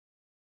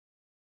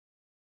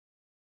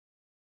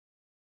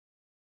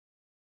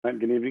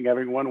Good evening,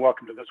 everyone.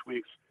 Welcome to this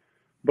week's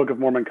Book of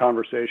Mormon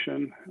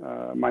Conversation.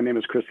 My name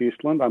is Chris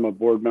Eastland. I'm a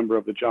board member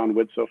of the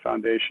Widtsoe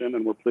Foundation,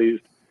 and we're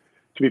pleased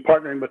to be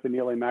partnering with the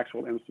Neal A.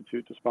 Maxwell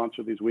Institute to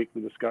sponsor these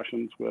weekly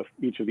discussions with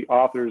each of the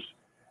authors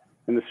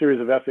in the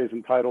series of essays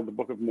entitled The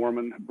Book of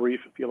Mormon,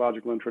 Brief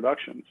Theological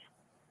Introductions.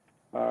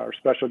 Our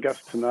special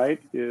guest tonight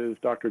is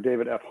Dr.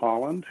 David F.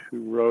 Holland,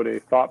 who wrote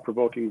a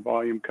thought-provoking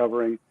volume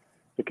covering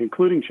the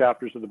concluding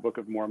chapters of the Book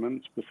of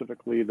Mormon,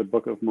 specifically the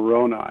Book of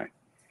Moroni.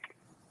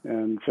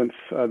 And since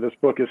this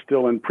book is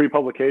still in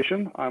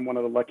pre-publication, I'm one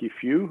of the lucky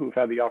few who've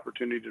had the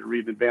opportunity to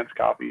read an advanced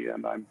copy,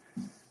 and I'm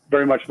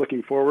very much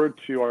looking forward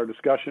to our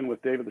discussion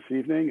with David this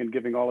evening and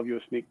giving all of you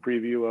a sneak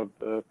preview of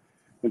the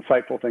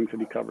insightful things that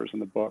he covers in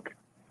the book.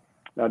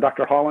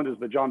 Dr. Holland is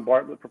the John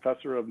Bartlett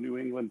Professor of New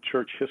England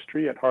Church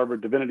History at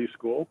Harvard Divinity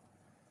School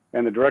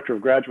and the Director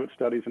of Graduate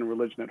Studies in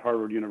Religion at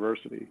Harvard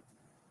University.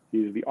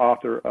 He's the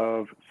author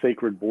of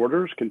Sacred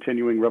Borders,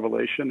 Continuing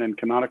Revelation and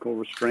Canonical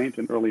Restraint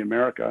in Early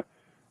America,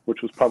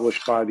 which was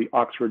published by the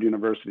Oxford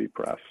University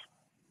Press.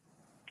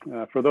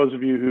 For those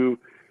of you who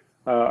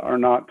are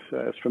not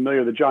as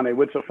familiar, the John A.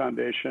 Widtsoe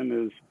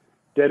Foundation is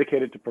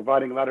dedicated to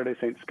providing Latter-day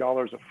Saint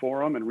scholars a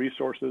forum and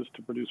resources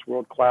to produce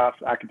world-class,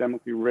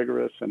 academically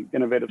rigorous, and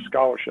innovative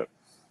scholarship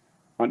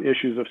on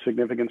issues of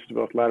significance to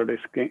both Latter-day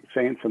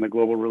Saints and the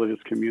global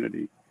religious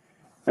community,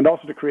 and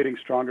also to creating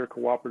stronger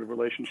cooperative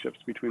relationships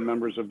between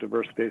members of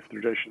diverse faith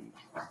traditions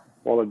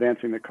while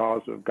advancing the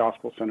cause of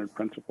gospel-centered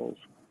principles.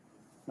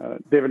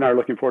 David and I are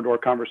looking forward to our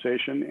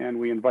conversation, and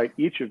we invite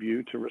each of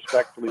you to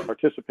respectfully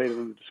participate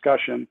in the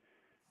discussion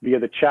via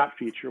the chat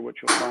feature, which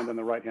you'll find on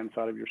the right-hand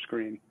side of your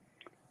screen.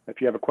 If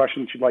you have a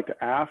question that you'd like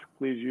to ask,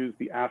 please use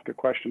the Ask a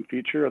Question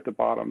feature at the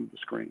bottom of the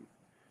screen.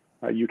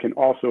 You can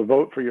also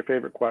vote for your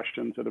favorite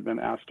questions that have been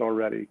asked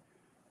already.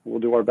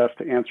 We'll do our best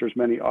to answer as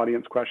many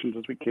audience questions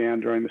as we can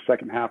during the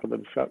second half of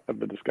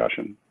the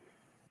discussion.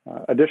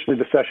 Additionally,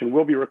 the session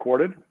will be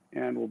recorded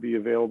and will be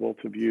available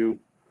to view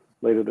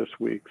later this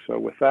week. So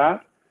with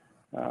that,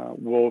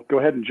 we'll go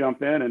ahead and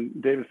jump in.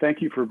 And David,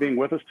 thank you for being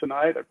with us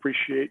tonight. I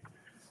appreciate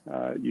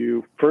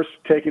you first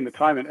taking the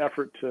time and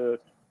effort to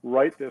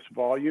write this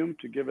volume,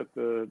 to give it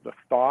the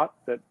thought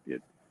that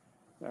it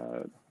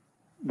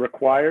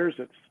requires.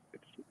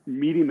 It's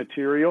meaty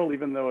material,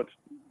 even though it's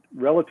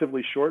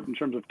relatively short in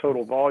terms of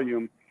total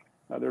volume.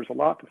 There's a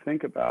lot to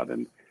think about.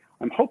 And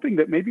I'm hoping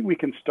that maybe we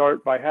can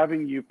start by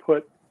having you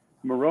put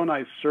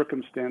Moroni's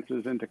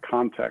circumstances into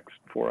context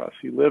for us.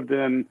 He lived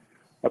in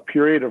a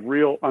period of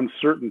real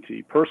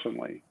uncertainty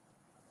personally.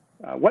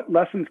 What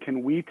lessons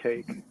can we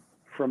take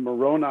from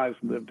Moroni's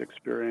lived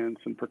experience,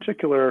 in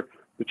particular,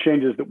 the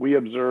changes that we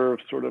observe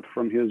sort of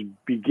from his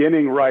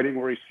beginning writing,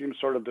 where he seems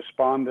sort of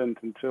despondent,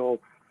 until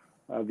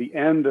the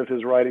end of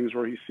his writings,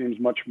 where he seems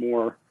much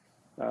more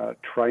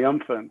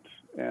triumphant,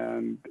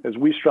 and as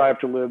we strive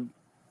to live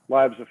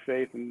lives of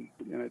faith in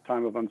a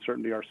time of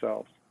uncertainty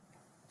ourselves?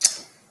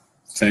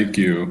 Thank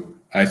you.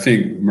 I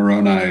think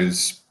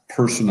Moroni's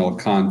personal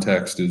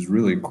context is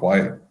really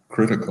quite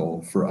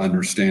critical for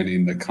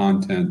understanding the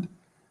content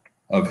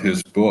of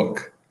his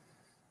book.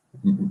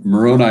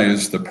 Moroni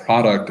is the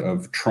product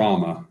of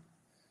trauma.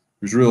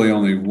 There's really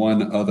only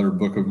one other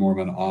Book of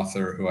Mormon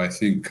author who I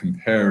think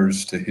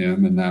compares to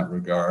him in that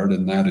regard,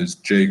 and that is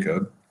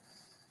Jacob.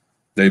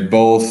 They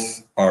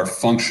both are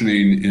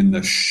functioning in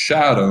the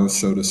shadow,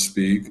 so to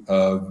speak,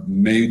 of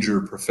major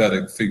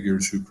prophetic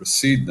figures who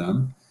precede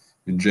them.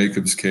 In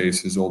Jacob's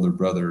case, his older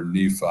brother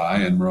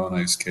Nephi, in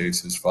Moroni's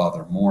case, his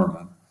father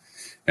Mormon.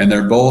 And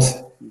they're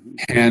both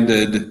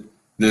handed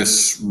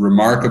this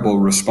remarkable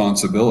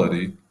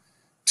responsibility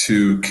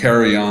to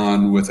carry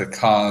on with a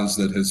cause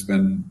that has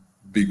been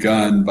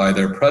begun by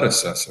their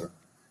predecessor.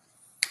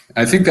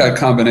 I think that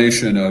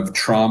combination of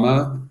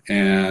trauma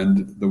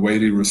and the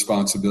weighty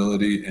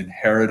responsibility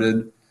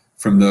inherited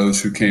from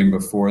those who came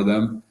before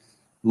them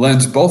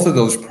lends both of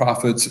those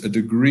prophets a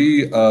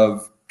degree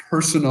of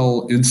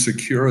personal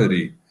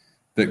insecurity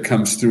that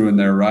comes through in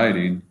their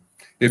writing.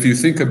 If you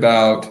think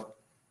about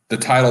the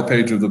title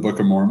page of the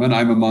Book of Mormon,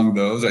 I'm among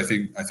those. I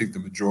think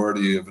the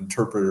majority of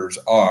interpreters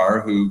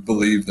are, who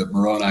believe that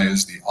Moroni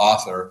is the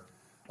author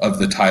of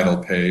the title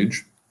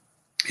page.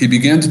 He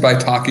begins by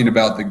talking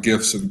about the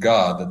gifts of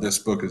God, that this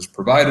book is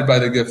provided by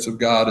the gifts of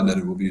God and that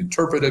it will be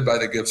interpreted by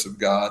the gifts of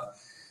God.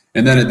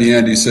 And then at the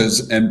end he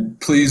says, and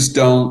please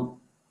don't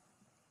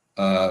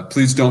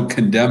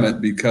condemn it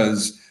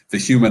because the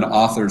human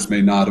authors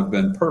may not have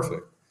been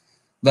perfect.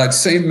 That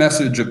same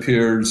message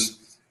appears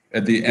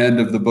at the end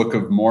of the Book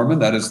of Mormon.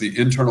 That is the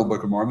internal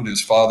Book of Mormon,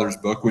 his father's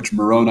book, which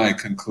Moroni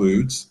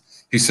concludes.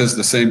 He says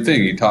the same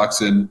thing. He talks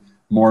in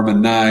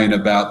Mormon 9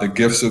 about the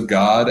gifts of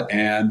God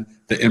and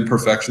the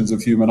imperfections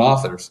of human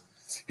authors.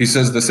 He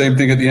says the same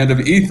thing at the end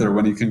of Ether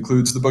when he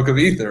concludes the Book of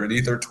Ether in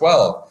Ether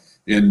 12.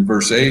 In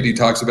verse 8, he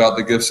talks about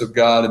the gifts of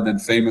God, and then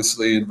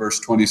famously in verse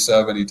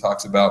 27, he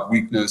talks about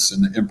weakness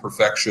and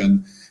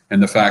imperfection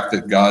and the fact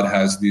that God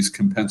has these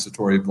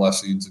compensatory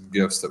blessings and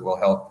gifts that will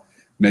help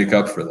make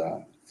up for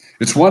that.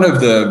 It's one of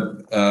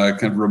the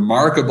kind of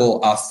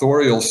remarkable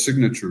authorial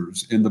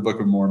signatures in the Book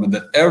of Mormon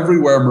that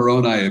everywhere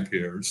Moroni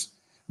appears,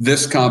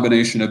 this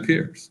combination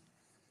appears.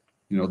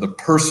 The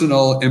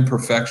personal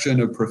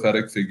imperfection of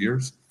prophetic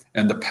figures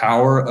and the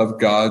power of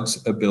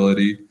God's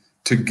ability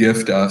to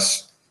gift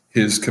us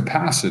his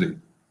capacity.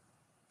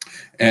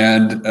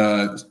 And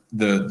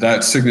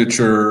that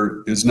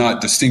signature is not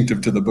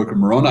distinctive to the Book of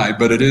Moroni,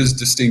 but it is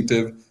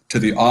distinctive to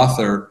the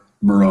author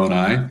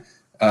Moroni.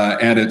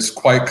 And it's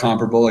quite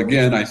comparable,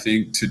 again, I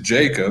think, to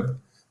Jacob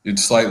in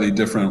slightly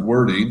different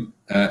wording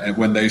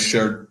when they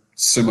shared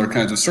similar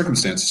kinds of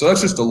circumstances. So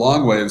that's just a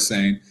long way of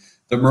saying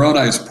that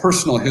Moroni's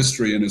personal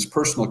history and his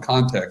personal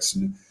context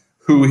and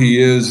who he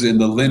is in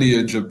the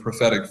lineage of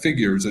prophetic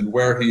figures and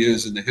where he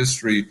is in the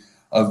history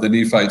of the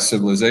Nephite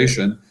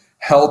civilization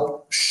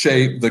help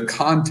shape the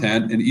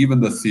content and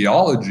even the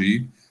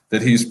theology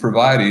that he's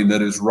providing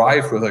that is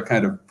rife with a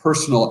kind of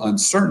personal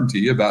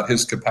uncertainty about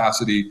his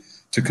capacity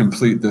to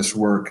complete this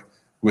work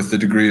with the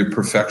degree of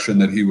perfection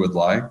that he would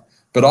like,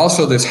 but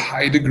also this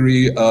high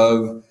degree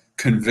of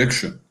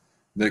conviction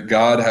that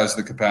God has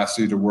the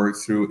capacity to work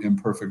through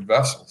imperfect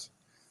vessels.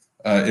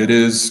 It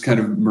is kind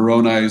of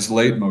Moroni's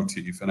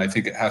leitmotif, and I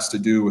think it has to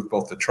do with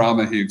both the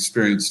trauma he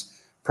experienced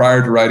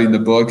prior to writing the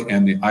book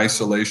and the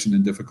isolation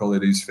and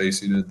difficulties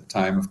facing at the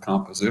time of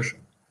composition.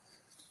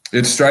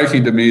 It's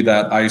striking to me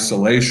that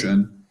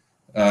isolation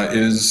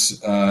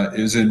is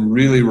in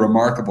really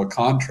remarkable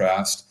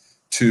contrast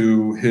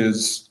to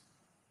his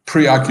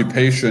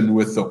preoccupation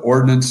with the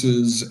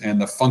ordinances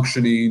and the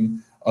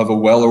functioning of a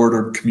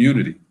well-ordered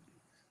community.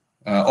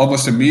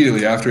 Almost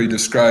immediately after he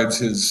describes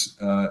his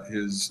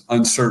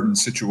uncertain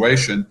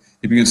situation,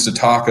 he begins to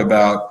talk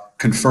about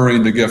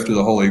conferring the gift of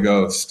the Holy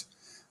Ghost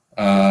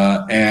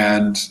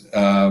and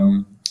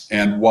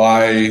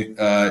why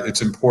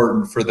it's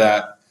important for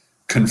that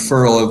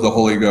conferral of the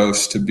Holy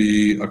Ghost to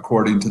be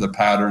according to the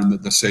pattern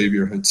that the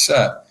Savior had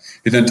set.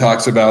 He then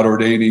talks about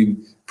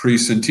ordaining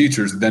priests and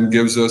teachers, then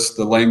gives us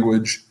the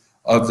language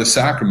of the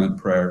sacrament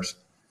prayers.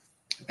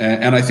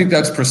 And I think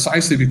that's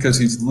precisely because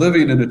he's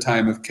living in a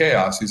time of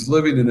chaos. He's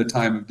living in a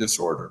time of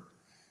disorder.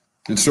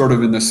 And sort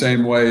of in the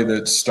same way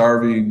that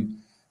starving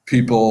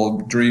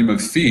people dream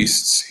of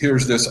feasts,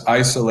 here's this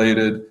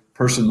isolated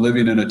person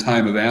living in a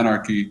time of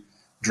anarchy,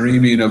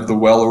 dreaming of the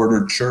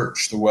well-ordered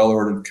church, the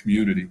well-ordered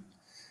community.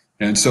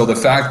 And so the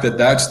fact that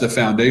that's the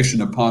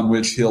foundation upon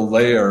which he'll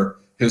layer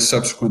his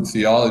subsequent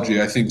theology,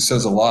 I think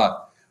says a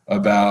lot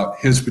about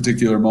his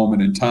particular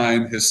moment in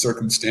time, his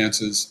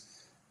circumstances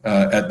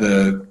at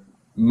the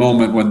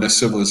moment when the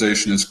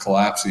civilization is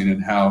collapsing,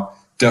 and how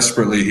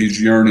desperately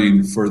he's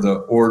yearning for the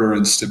order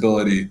and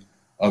stability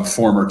of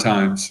former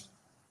times.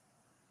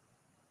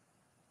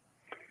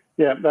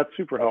 Yeah, that's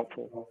super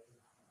helpful.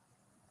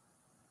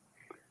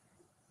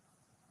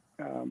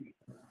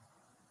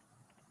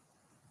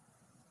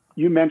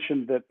 You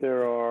mentioned that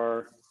there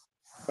are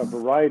a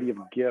variety of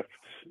gifts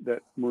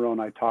that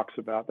Moroni talks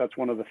about. That's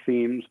one of the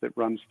themes that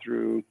runs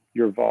through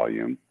your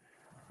volume.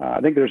 I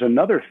think there's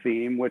another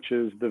theme, which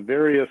is the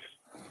various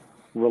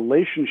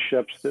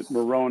relationships that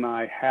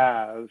Moroni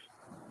has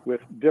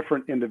with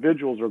different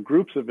individuals or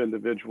groups of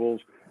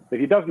individuals that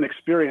he doesn't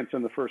experience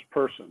in the first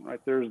person, right?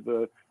 There's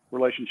the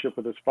relationship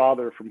with his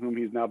father from whom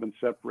he's now been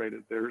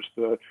separated. There's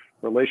the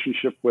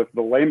relationship with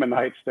the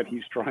Lamanites that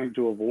he's trying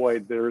to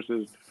avoid. There's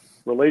his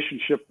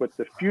relationship with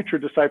the future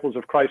disciples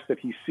of Christ that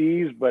he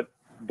sees but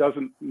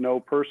doesn't know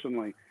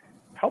personally.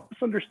 Help us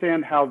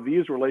understand how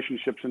these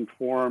relationships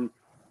inform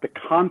the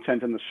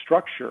content and the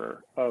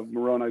structure of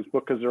Moroni's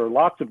book, because there are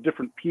lots of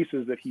different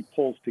pieces that he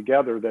pulls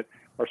together that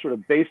are sort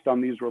of based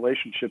on these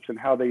relationships and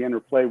how they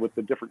interplay with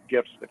the different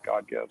gifts that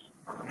God gives.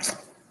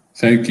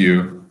 Thank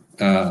you.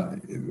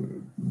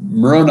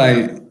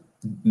 Moroni,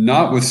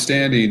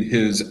 notwithstanding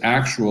his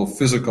actual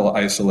physical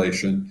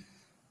isolation,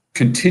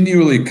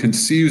 continually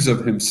conceives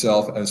of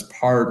himself as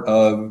part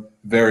of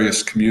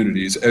various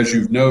communities. As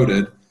you've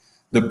noted,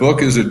 the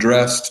book is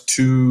addressed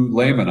to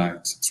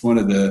Lamanites. It's one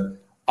of the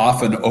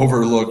often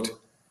overlooked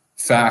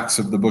facts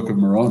of the Book of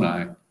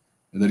Moroni,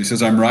 that he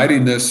says, I'm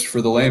writing this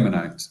for the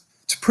Lamanites.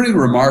 It's a pretty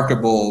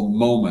remarkable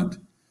moment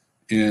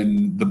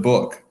in the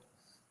book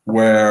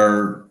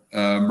where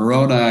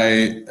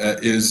Moroni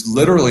is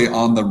literally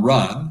on the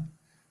run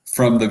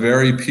from the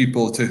very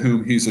people to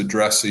whom he's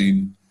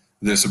addressing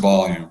this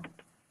volume.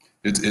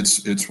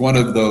 It's one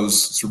of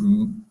those sort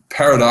of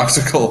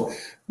paradoxical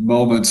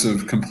moments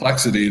of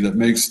complexity that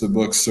makes the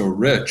book so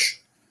rich.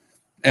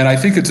 And I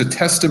think it's a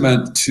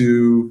testament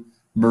to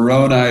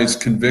Moroni's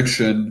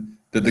conviction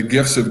that the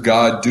gifts of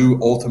God do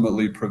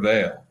ultimately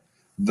prevail,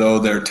 though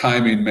their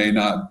timing may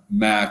not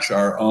match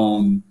our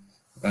own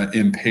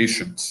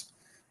impatience.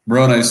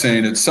 Moroni is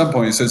saying at some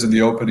point, he says in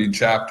the opening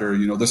chapter,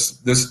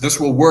 this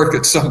will work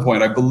at some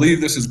point. I believe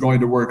this is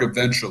going to work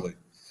eventually.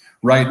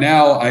 Right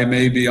now, I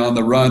may be on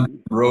the run,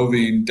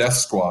 roving death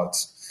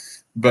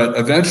squads, but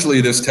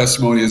eventually this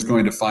testimony is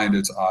going to find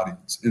its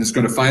audience. It is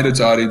going to find its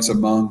audience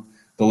among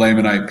the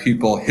Lamanite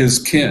people, his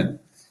kin.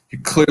 He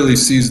clearly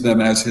sees them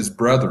as his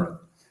brethren,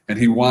 and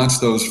he wants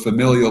those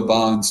familial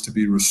bonds to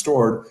be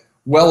restored,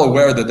 well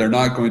aware that they're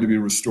not going to be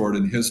restored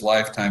in his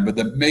lifetime, but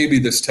that maybe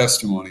this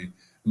testimony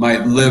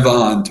might live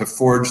on to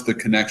forge the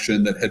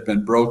connection that had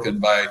been broken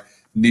by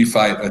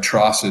Nephite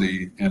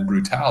atrocity and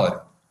brutality.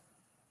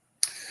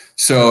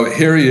 So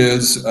here he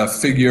is, a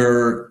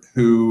figure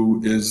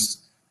who is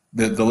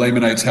that the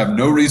Lamanites have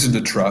no reason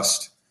to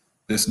trust,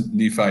 this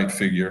Nephite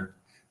figure.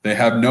 They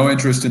have no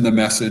interest in the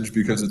message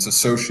because it's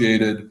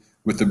associated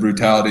with the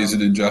brutalities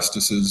and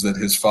injustices that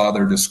his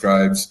father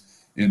describes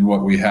in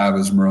what we have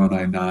as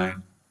Moroni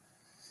 9.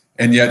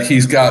 And yet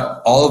he's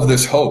got all of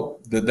this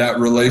hope that that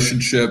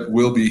relationship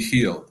will be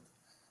healed,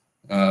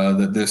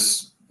 that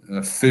this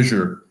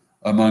fissure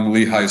among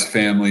Lehi's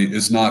family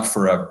is not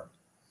forever,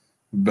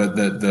 but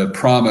that the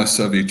promise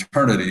of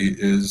eternity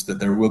is that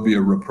there will be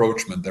a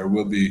rapprochement, there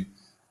will be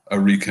a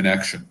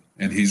reconnection.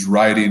 And he's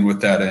writing with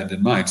that end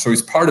in mind. So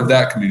he's part of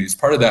that community, he's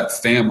part of that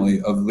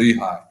family of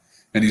Lehi,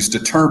 and he's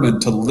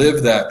determined to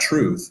live that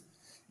truth,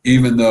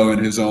 even though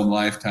in his own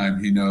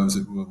lifetime he knows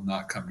it will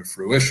not come to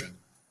fruition.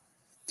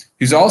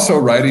 He's also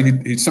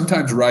writing, he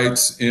sometimes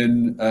writes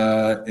in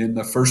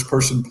the first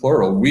person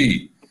plural,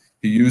 we.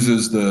 He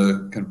uses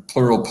the kind of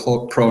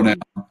plural pronoun,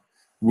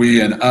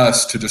 we and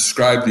us, to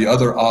describe the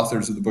other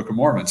authors of the Book of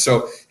Mormon.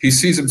 So he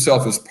sees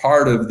himself as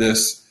part of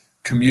this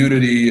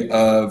community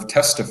of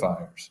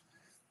testifiers.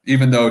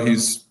 Even though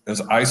he's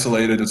as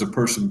isolated as a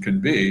person can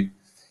be,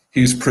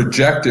 he's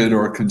projected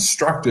or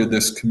constructed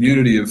this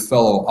community of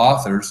fellow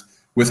authors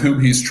with whom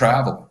he's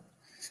traveling.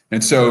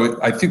 And so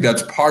I think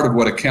that's part of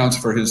what accounts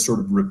for his sort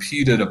of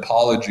repeated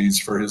apologies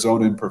for his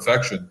own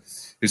imperfection,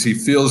 is he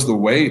feels the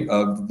weight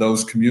of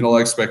those communal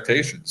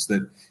expectations,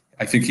 that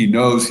I think he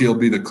knows he'll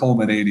be the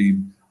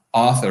culminating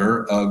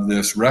author of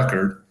this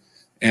record,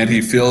 and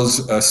he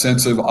feels a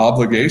sense of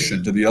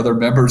obligation to the other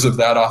members of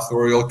that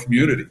authorial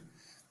community.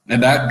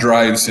 And that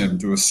drives him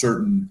to a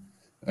certain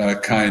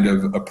kind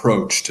of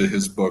approach to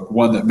his book,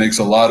 one that makes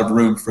a lot of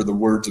room for the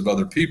words of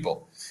other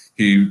people.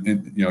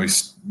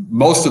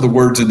 Most of the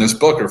words in this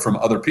book are from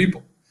other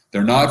people.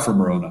 They're not from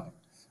Moroni,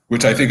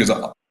 which I think is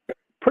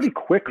pretty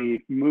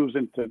quickly moves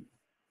into,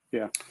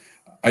 yeah.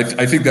 I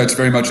think that's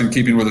very much in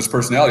keeping with his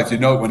personality. If you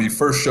note, when he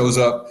first shows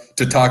up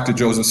to talk to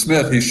Joseph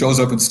Smith, he shows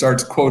up and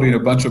starts quoting a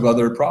bunch of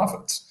other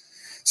prophets.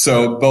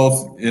 So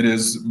both in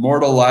his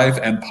mortal life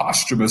and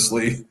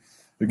posthumously,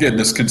 again,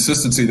 this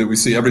consistency that we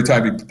see every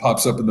time he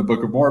pops up in the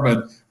Book of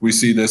Mormon, we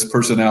see this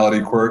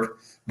personality quirk.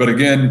 But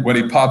again, when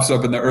he pops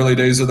up in the early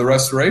days of the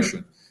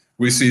Restoration,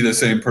 we see the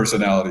same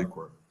personality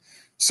quirk.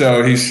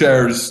 So he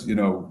shares,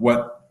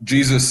 what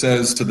Jesus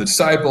says to the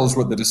disciples,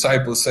 what the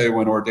disciples say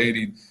when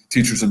ordaining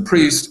teachers and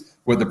priests,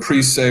 what the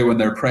priests say when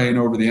they're praying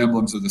over the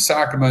emblems of the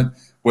sacrament,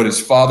 what his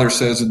father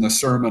says in the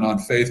sermon on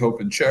faith,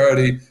 hope, and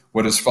charity,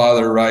 what his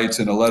father writes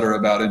in a letter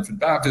about infant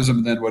baptism,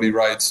 and then what he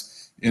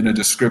writes in a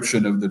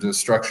description of the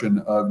destruction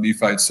of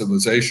Nephite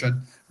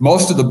civilization.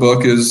 Most of the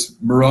book is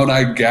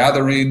Moroni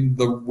gathering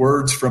the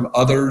words from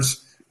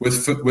others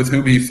with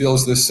whom he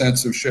feels this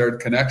sense of shared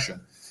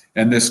connection.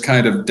 And this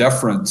kind of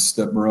deference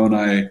that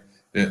Moroni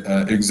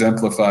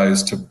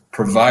exemplifies to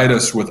provide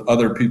us with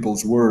other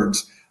people's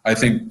words, I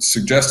think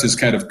suggests his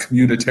kind of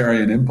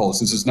communitarian impulse.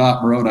 This is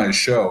not Moroni's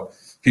show.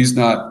 He's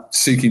not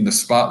seeking the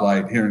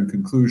spotlight here in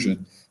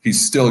conclusion. He's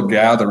still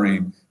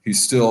gathering.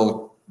 He's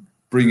still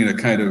bringing a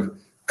kind of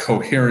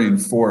cohering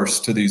force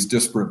to these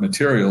disparate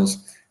materials.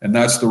 And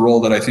that's the role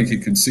that I think he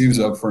conceives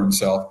of for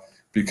himself,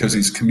 because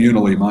he's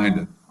communally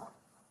minded.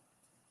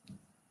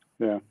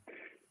 Yeah.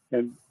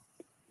 And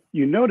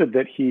you noted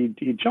that he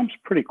jumps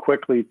pretty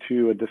quickly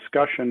to a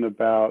discussion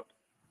about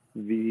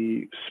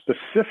the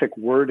specific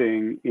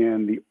wording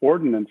in the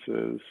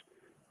ordinances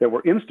that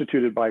were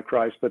instituted by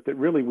Christ, but that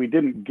really we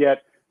didn't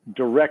get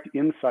direct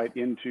insight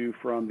into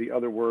from the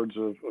other words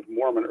of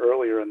Mormon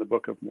earlier in the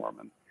Book of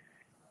Mormon.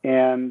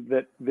 And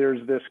that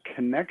there's this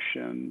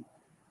connection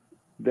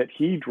that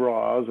he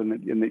draws and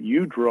that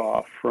you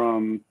draw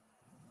from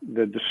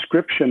the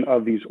description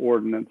of these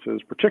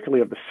ordinances,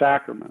 particularly of the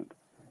sacrament,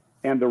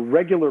 and the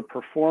regular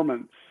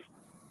performance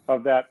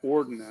of that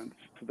ordinance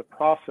to the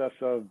process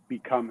of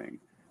becoming,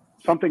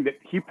 something that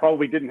he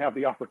probably didn't have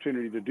the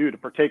opportunity to do, to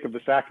partake of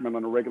the sacrament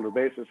on a regular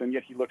basis, and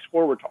yet he looks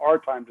forward to our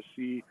time to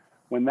see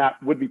when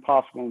that would be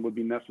possible and would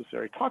be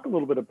necessary. Talk a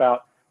little bit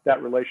about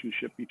that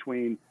relationship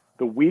between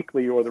the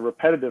weekly or the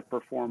repetitive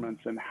performance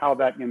and how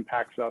that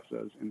impacts us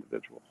as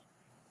individuals.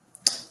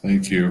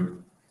 Thank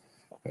you.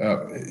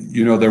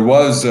 There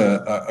was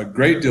a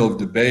great deal of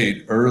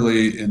debate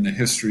early in the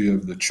history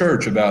of the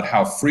church about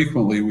how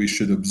frequently we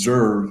should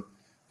observe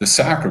the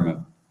sacrament.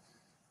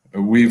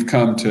 We've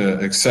come to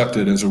accept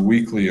it as a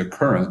weekly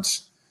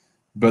occurrence,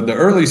 but the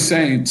early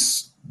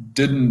saints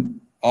didn't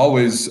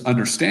always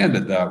understand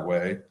it that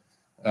way.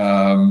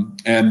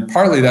 And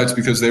partly that's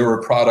because they were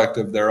a product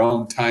of their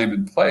own time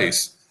and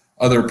place.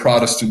 Other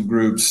Protestant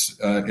groups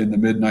in the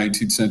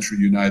mid-19th century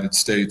United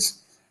States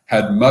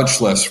had much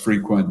less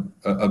frequent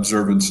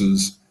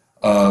observances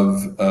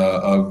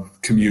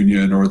of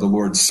communion or the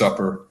Lord's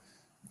Supper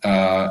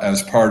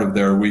as part of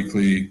their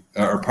weekly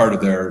or part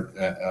of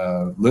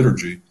their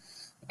liturgy.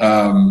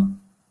 And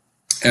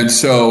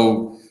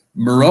so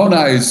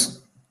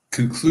Moroni's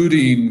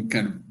concluding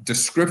kind of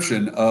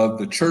description of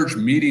the church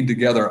meeting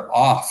together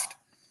oft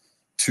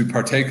to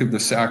partake of the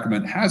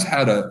sacrament has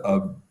had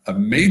a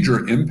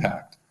major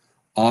impact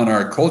on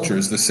our culture,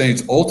 as the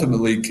saints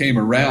ultimately came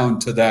around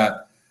to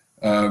that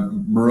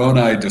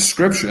Moroni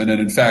description.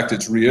 And in fact,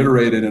 it's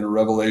reiterated in a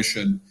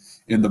revelation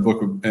in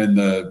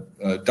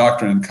the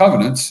Doctrine and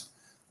Covenants.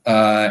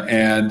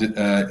 And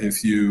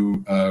if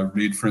you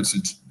read, for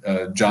instance,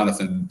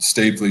 Jonathan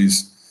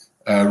Stapley's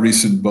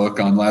recent book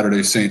on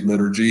Latter-day Saint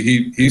liturgy,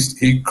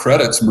 he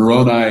credits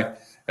Moroni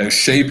as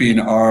shaping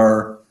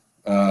our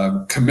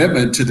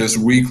commitment to this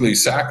weekly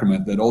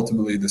sacrament, that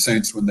ultimately the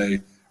saints, when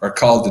they are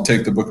called to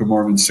take the Book of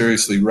Mormon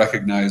seriously,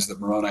 recognize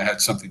that Moroni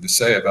had something to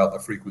say about the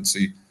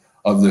frequency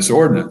of this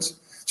ordinance.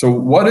 So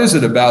what is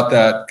it about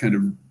that kind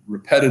of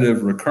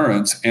repetitive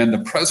recurrence and the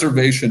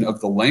preservation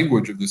of the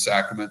language of the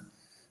sacrament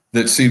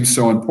that seems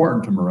so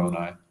important to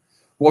Moroni?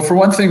 Well, for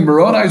one thing,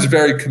 Moroni is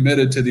very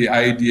committed to the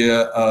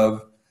idea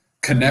of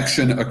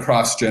connection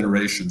across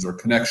generations, or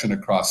connection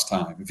across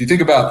time. If you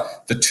think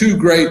about the two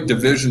great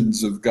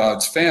divisions of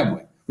God's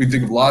family, we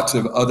think of lots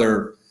of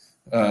other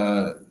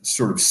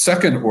sort of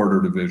second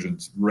order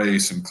divisions,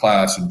 race and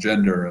class and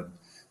gender and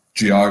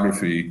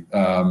geography.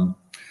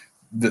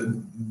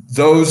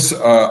 Those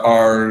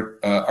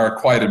are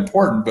quite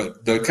important,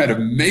 but the kind of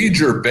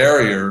major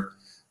barrier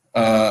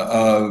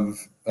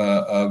of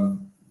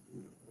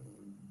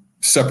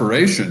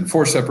separation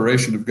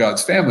of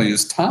God's family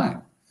is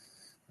time.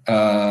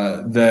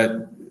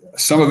 That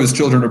some of his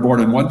children are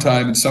born in one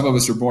time and some of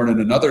us are born in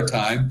another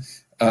time,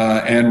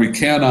 and we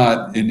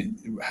cannot,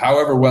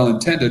 however well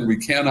intended, we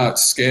cannot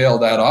scale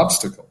that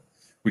obstacle.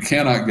 We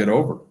cannot get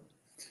over it.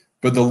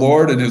 But the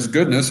Lord, in his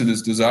goodness and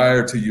his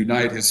desire to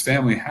unite his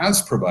family,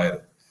 has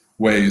provided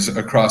ways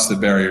across the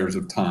barriers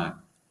of time.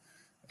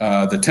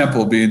 The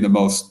temple being the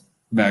most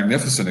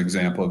magnificent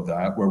example of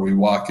that, where we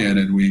walk in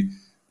and we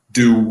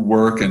do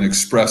work and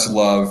express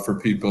love for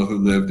people who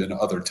lived in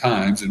other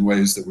times in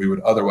ways that we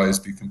would otherwise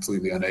be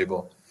completely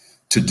unable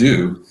to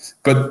do.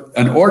 But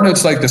an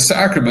ordinance like the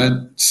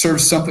sacrament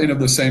serves something of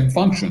the same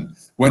function.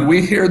 When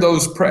we hear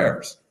those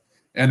prayers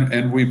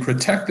and we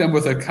protect them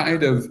with a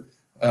kind of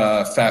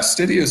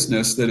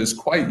fastidiousness that is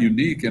quite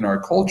unique in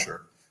our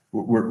culture,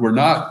 we're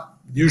not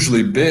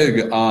usually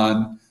big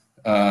on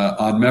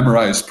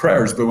memorized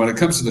prayers, but when it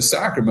comes to the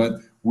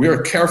sacrament, we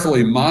are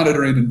carefully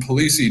monitoring and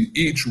policing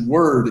each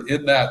word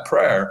in that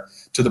prayer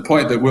to the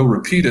point that we'll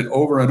repeat it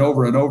over and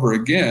over and over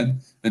again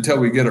until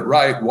we get it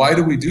right. Why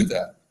do we do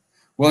that?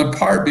 Well, in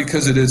part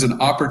because it is an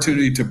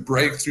opportunity to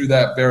break through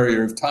that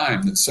barrier of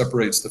time that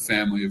separates the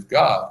family of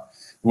God.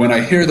 When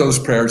I hear those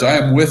prayers, I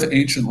am with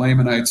ancient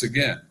Lamanites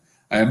again.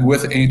 I am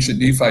with ancient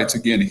Nephites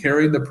again,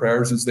 hearing the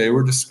prayers as they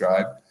were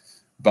described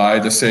by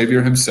the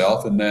Savior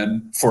himself, and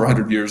then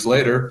 400 years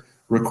later,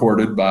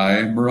 recorded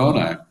by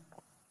Moroni.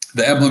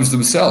 The emblems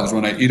themselves,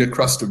 when I eat a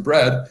crust of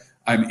bread,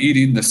 I'm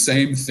eating the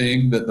same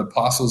thing that the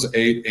apostles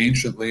ate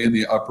anciently in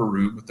the upper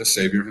room with the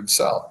Savior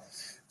himself.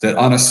 That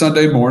on a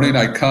Sunday morning,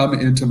 I come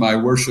into my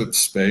worship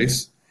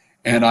space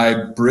and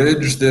I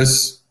bridge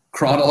this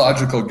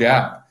chronological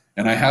gap.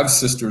 And I have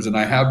sisters and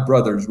I have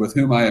brothers with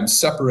whom I am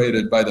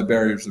separated by the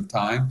barriers of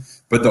time,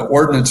 but the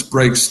ordinance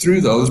breaks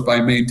through those by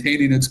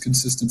maintaining its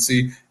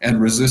consistency and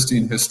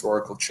resisting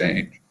historical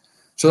change.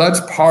 So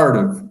that's part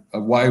of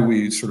why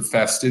we sort of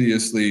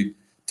fastidiously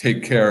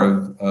take care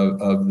of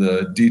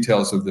the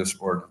details of this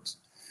ordinance.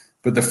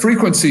 But the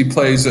frequency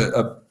plays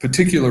a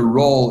particular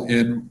role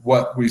in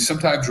what we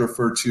sometimes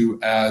refer to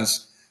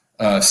as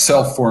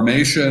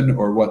self-formation,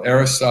 or what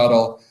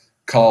Aristotle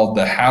called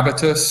the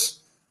habitus,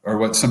 or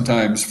what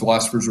sometimes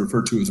philosophers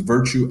refer to as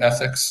virtue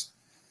ethics,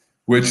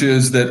 which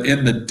is that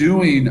in the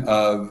doing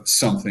of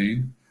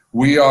something,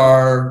 we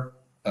are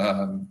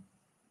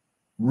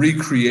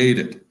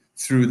recreated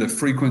through the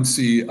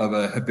frequency of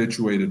a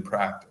habituated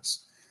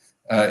practice.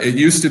 It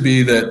used to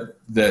be that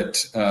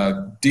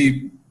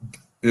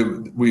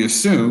we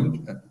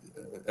assumed,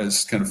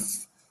 as kind of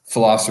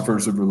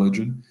philosophers of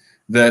religion,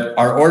 that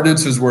our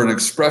ordinances were an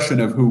expression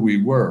of who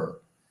we were.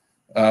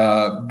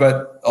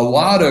 But a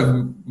lot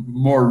of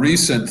more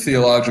recent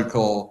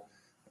theological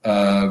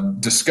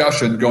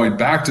discussion, going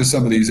back to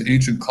some of these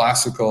ancient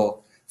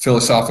classical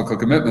philosophical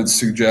commitments,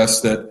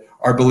 suggests that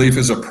our belief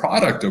is a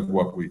product of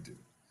what we do.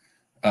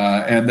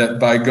 And that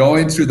by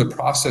going through the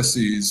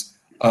processes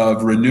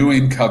of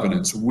renewing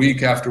covenants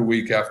week after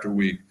week after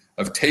week,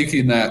 of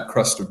taking that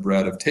crust of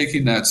bread, of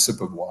taking that sip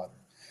of water,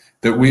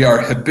 that we are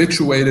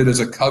habituated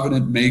as a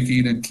covenant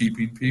making and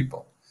keeping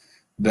people,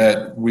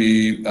 that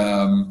we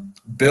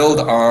build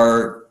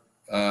our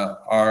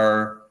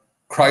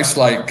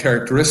Christlike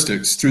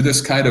characteristics through this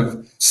kind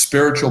of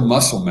spiritual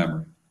muscle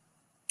memory.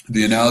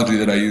 The analogy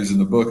that I use in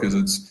the book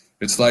is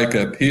it's like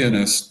a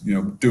pianist,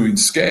 doing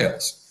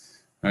scales,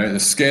 right? The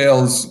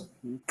scales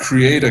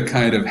create a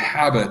kind of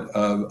habit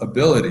of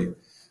ability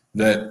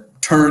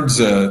that turns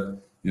an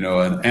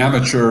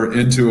amateur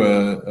into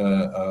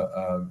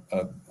a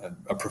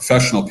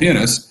professional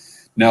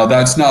pianist. Now,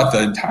 that's not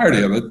the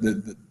entirety of it.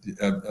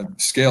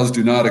 Scales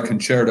do not a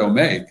concerto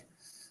make,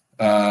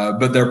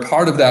 but they're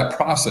part of that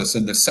process,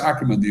 and the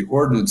sacrament, the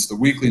ordinance, the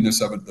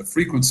weekliness of it, the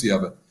frequency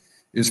of it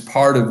is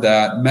part of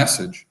that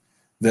message,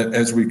 that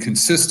as we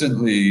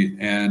consistently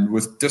and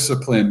with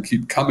discipline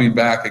keep coming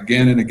back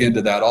again and again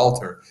to that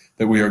altar,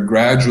 that we are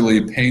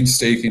gradually,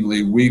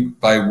 painstakingly, week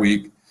by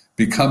week,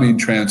 becoming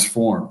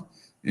transformed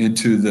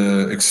into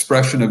the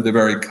expression of the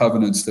very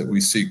covenants that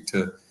we seek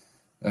to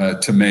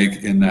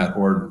make in that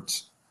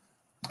ordinance.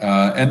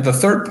 And the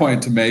third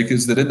point to make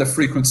is that in the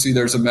frequency,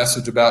 there's a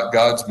message about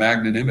God's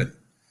magnanimity.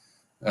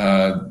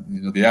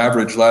 The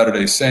average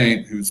Latter-day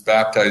Saint who's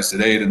baptized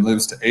at 8 and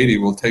lives to 80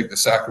 will take the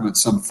sacrament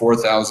some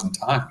 4,000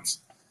 times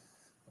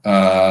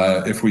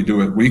if we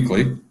do it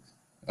weekly.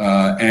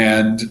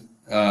 And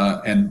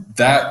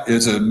that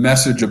is a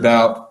message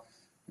about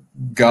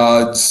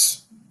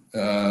God's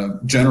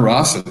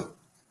generosity.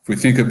 If we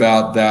think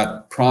about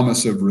that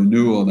promise of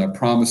renewal and that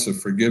promise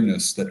of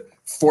forgiveness, that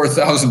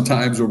 4,000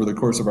 times over the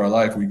course of our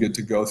life we get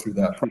to go through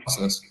that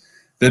process,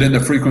 that in the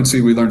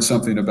frequency we learn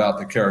something about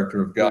the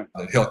character of God,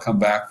 that he'll come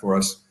back for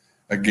us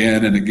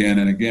again and again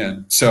and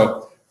again.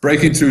 So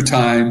breaking through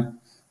time,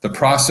 the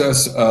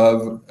process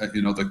of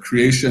the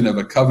creation of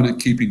a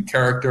covenant-keeping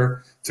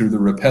character through the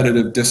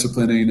repetitive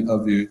disciplining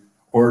of the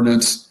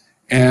ordinance,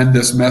 and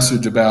this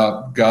message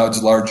about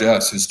God's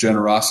largesse, his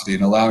generosity,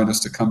 and allowing us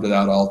to come to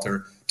that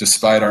altar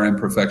despite our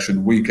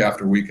imperfection week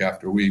after week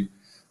after week.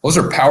 Those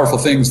are powerful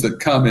things that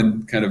come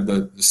in kind of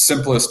the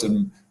simplest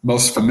and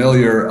most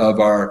familiar of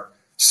our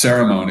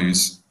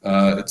ceremonies.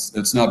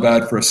 It's not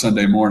bad for a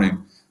Sunday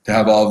morning to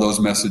have all of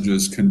those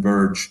messages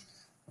converge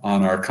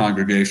on our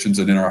congregations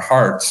and in our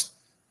hearts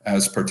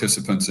as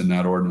participants in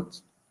that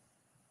ordinance.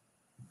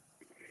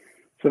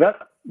 So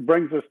that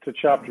brings us to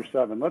chapter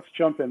 7. Let's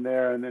jump in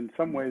there. And in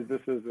some ways,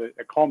 this is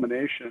a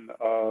culmination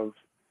of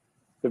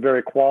the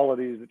very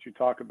qualities that you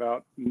talk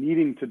about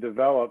needing to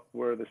develop,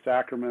 where the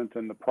sacrament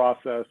and the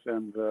process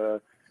and the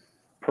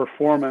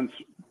performance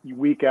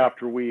week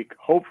after week,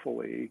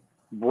 hopefully,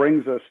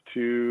 brings us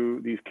to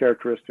these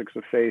characteristics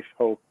of faith,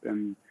 hope,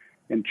 and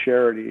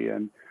charity.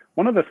 And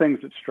one of the things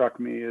that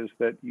struck me is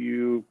that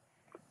you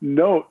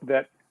note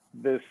that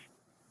this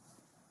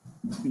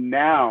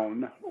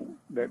noun,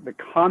 the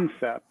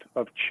concept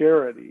of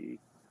charity,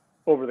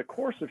 over the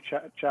course of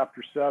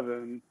chapter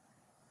 7,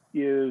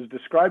 is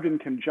described in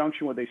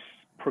conjunction with a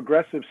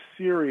progressive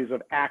series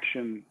of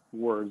action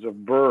words, of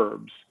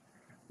verbs,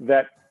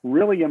 that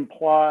really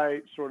imply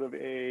sort of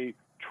an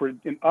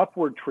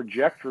upward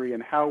trajectory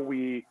in how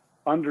we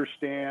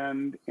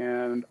understand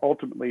and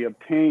ultimately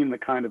obtain the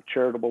kind of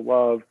charitable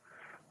love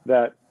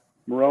that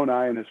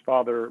Moroni and his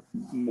father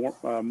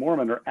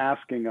Mormon are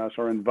asking us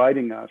or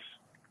inviting us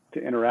to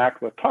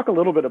interact with. Talk a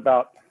little bit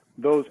about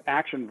those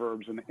action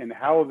verbs and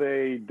how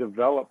they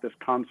develop this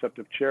concept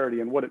of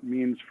charity and what it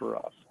means for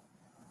us.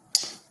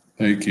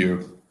 Thank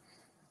you.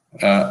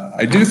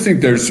 I do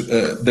think there's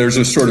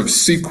a sort of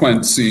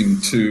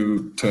sequencing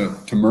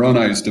to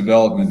Moroni's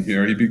development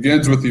here. He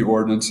begins with the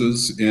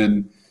ordinances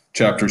in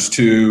chapters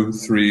 2,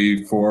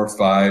 3, 4,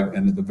 5,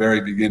 and at the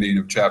very beginning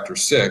of chapter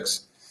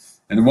 6.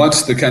 And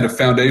once the kind of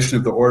foundation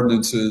of the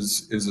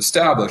ordinances is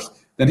established,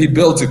 then he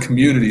builds a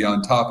community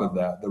on top of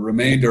that. The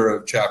remainder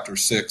of chapter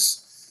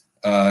 6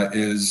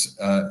 is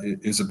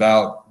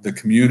about the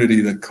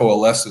community that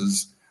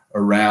coalesces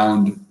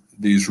around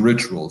these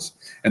rituals.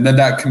 And then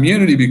that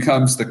community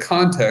becomes the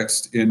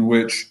context in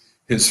which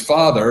his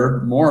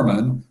father,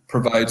 Mormon,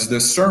 provides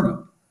this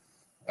sermon.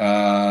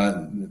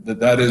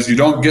 That is, you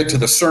don't get to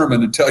the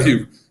sermon until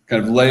you've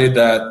kind of laid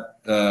that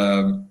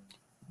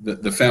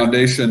the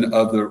foundation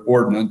of the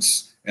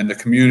ordinance, and the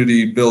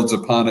community builds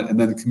upon it, and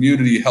then the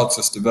community helps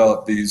us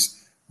develop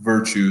these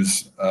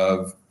virtues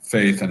of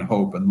faith and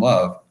hope and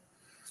love.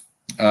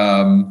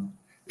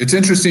 It's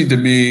interesting to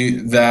me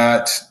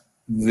that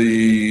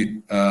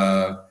the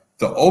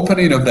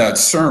opening of that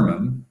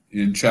sermon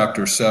in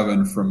chapter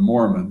 7 from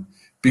Mormon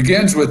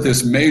begins with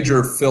this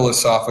major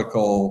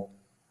philosophical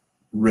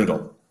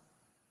riddle.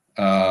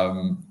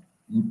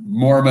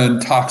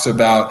 Mormon talks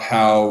about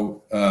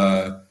how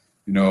a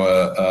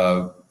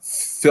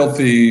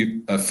filthy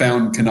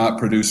fountain cannot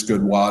produce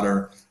good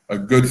water, a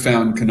good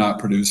fountain cannot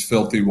produce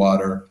filthy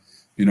water.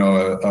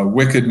 A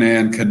wicked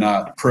man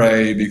cannot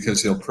pray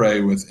because he'll pray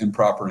with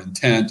improper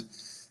intent.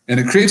 And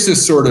it creates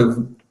this sort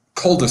of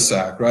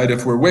cul-de-sac, right?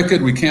 If we're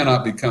wicked, we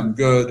cannot become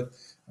good.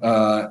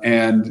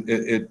 And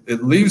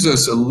it leaves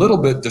us a little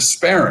bit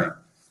despairing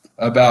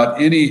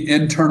about any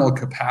internal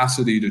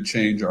capacity to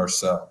change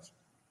ourselves.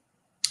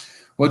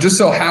 Well, it just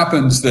so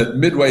happens that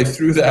midway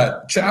through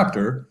that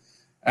chapter,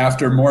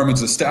 after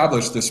Mormons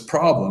established this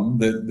problem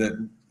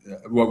that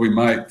what we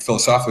might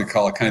philosophically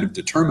call a kind of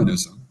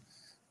determinism,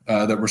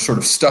 that we're sort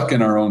of stuck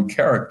in our own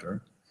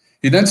character,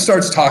 he then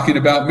starts talking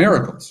about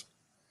miracles.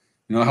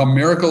 How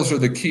miracles are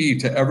the key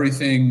to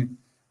everything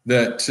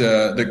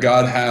that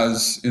God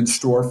has in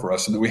store for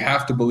us, and that we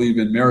have to believe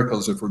in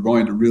miracles if we're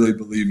going to really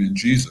believe in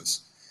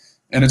Jesus.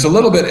 And it's a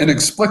little bit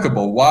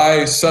inexplicable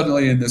why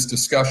suddenly in this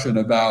discussion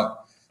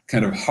about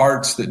kind of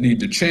hearts that need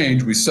to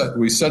change, we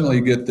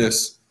suddenly get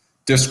this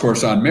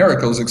discourse on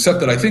miracles, except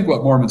that I think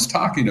what Mormon's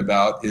talking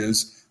about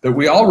is that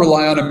we all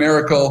rely on a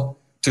miracle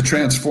to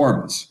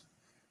transform us.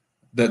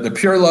 That the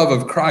pure love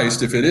of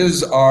Christ, if it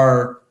is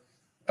our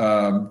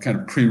kind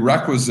of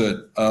prerequisite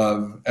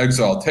of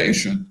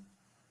exaltation,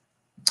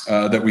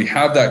 that we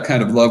have that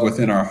kind of love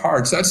within our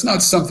hearts, that's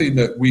not something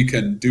that we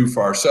can do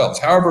for ourselves.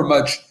 However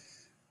much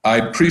I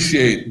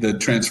appreciate the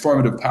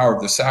transformative power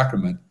of the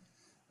sacrament,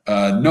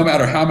 no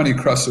matter how many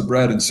crusts of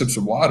bread and sips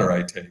of water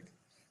I take,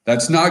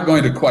 that's not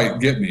going to quite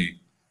get me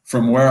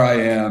from where I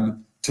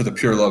am to the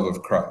pure love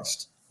of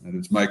Christ. That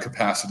is my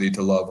capacity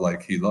to love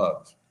like he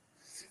loves.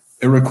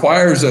 It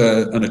requires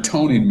an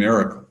atoning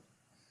miracle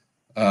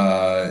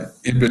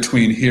in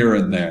between here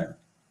and there.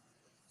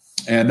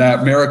 And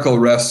that miracle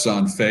rests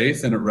on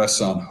faith, and it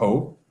rests on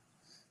hope.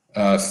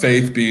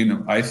 Faith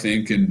being, I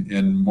think,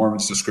 in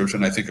Mormon's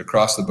description, I think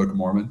across the Book of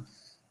Mormon,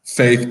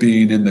 faith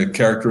being in the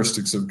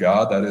characteristics of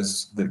God, that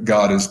is, that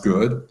God is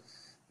good,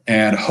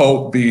 and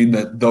hope being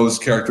that those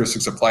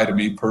characteristics apply to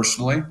me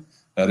personally,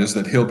 that is,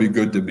 that he'll be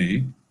good to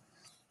me.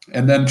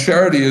 And then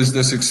charity is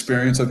this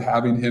experience of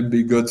having him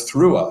be good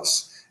through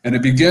us. And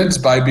it begins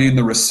by being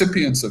the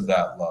recipients of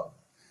that love.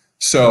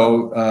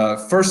 So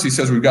first he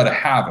says we've got to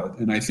have it.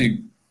 And I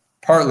think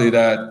partly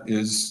that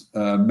is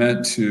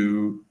meant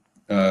to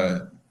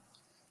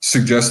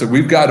suggest that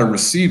we've got to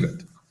receive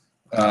it.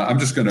 I'm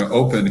just going to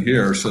open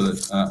here so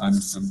that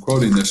I'm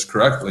quoting this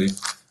correctly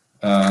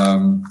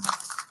to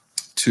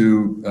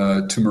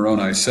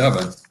Moroni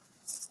 7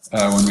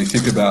 when we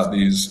think about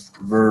these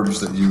verbs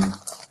that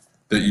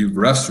you've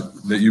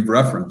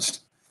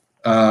referenced.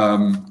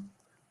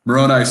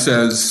 Moroni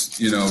says,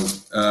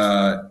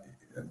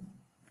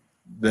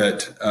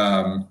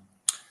 that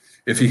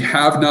if he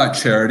have not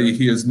charity,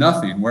 he is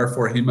nothing.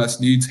 Wherefore he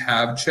must needs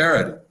have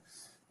charity.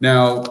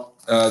 Now,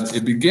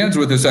 it begins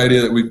with this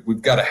idea that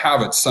we've got to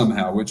have it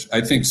somehow, which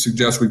I think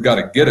suggests we've got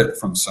to get it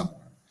from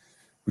somewhere,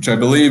 which I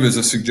believe is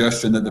a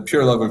suggestion that the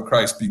pure love of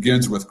Christ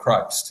begins with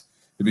Christ.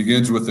 It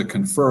begins with the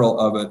conferral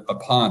of it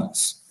upon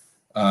us.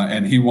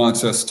 And he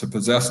wants us to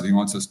possess it. He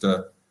wants us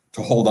to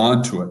hold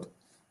on to it.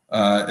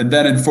 And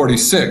then in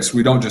 46,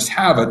 we don't just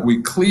have it,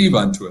 we cleave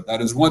unto it.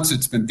 That is, once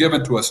it's been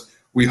given to us,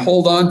 we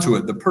hold on to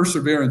it, the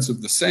perseverance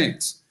of the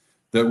saints,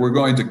 that we're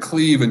going to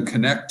cleave and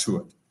connect to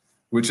it,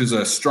 which is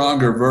a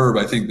stronger verb,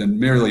 I think, than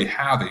merely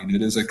having.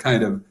 It is a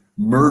kind of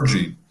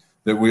merging,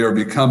 that we are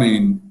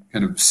becoming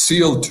kind of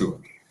sealed to it.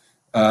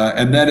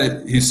 And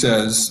then he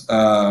says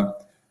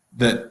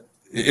that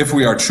if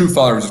we are true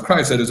followers of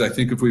Christ, that is, I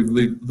think, if we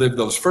live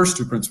those first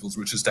two principles,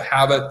 which is to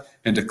have it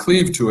and to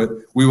cleave to it,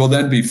 we will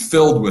then be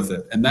filled with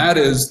it. And that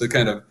is the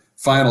kind of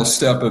final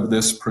step of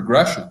this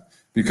progression.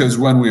 Because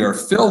when we are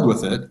filled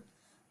with it,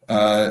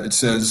 it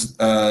says,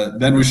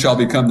 then we shall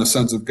become the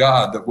sons of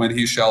God, that when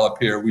he shall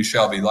appear, we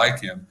shall be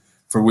like him,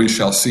 for we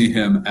shall see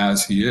him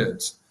as he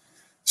is.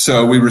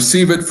 So we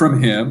receive it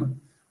from him.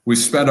 We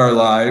spend our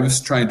lives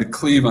trying to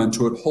cleave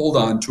unto it, hold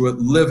on to it,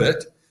 live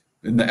it,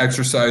 in the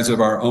exercise of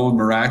our own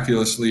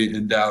miraculously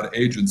endowed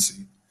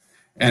agency.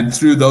 And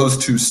through those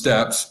two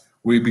steps,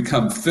 we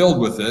become filled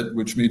with it,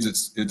 which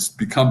means it's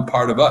become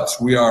part of us.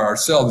 We are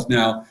ourselves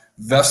now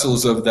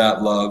vessels of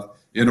that love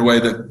in a way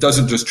that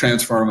doesn't just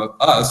transform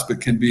us,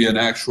 but can be an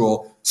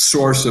actual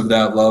source of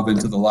that love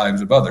into the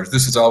lives of others.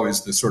 This is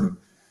always the sort of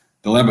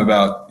dilemma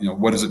about,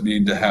 what does it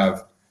mean to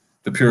have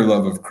the pure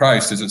love of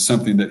Christ? Is it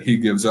something that he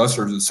gives us,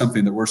 or is it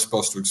something that we're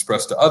supposed to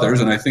express to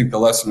others? And I think the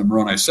lesson of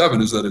Moroni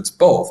 7 is that it's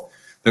both.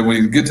 That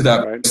when we get to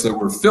that place that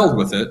we're filled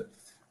with it,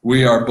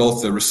 we are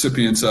both the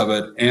recipients of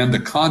it and the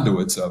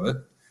conduits of it.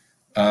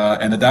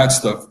 And that's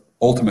the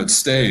ultimate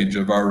stage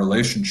of our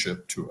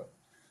relationship to it.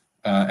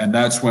 And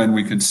that's when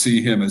we can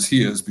see him as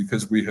he is,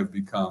 because we have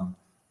become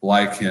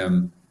like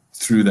him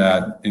through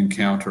that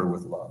encounter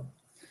with love.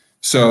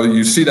 So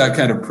you see that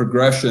kind of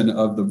progression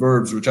of the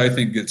verbs, which I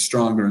think get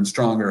stronger and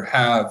stronger: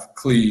 have,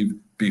 cleave,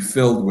 be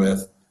filled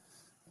with.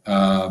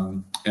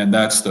 And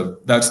that's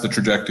the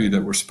trajectory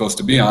that we're supposed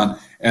to be on.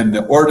 And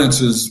the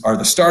ordinances are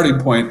the starting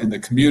point, and the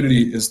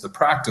community is the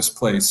practice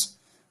place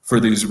for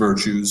these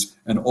virtues.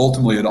 And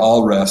ultimately, it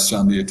all rests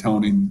on the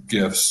atoning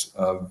gifts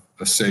of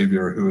a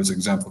Savior who has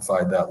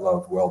exemplified that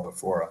love well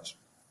before us.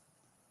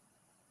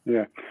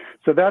 Yeah,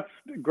 so that's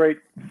great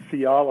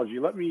theology.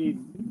 Let me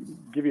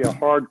give you a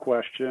hard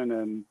question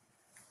and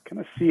kind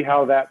of see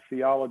how that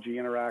theology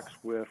interacts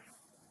with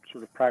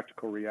sort of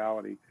practical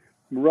reality.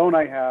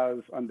 Moroni has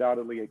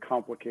undoubtedly a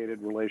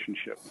complicated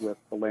relationship with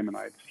the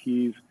Lamanites.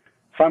 He's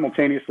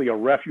simultaneously a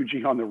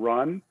refugee on the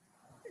run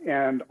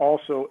and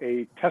also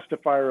a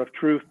testifier of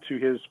truth to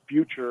his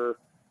future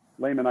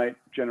Lamanite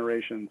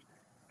generations.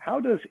 How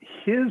does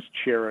his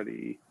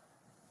charity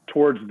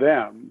towards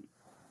them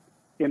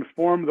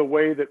inform the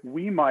way that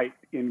we might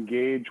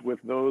engage with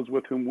those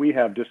with whom we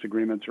have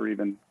disagreements or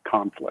even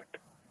conflict?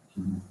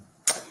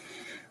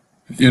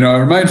 It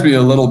reminds me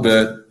a little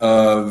bit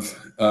of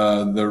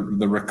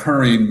the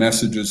recurring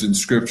messages in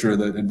Scripture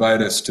that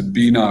invite us to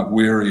be not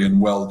weary in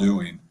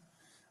well-doing.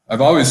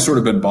 I've always sort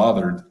of been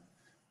bothered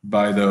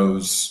by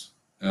those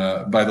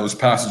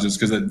passages,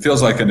 because it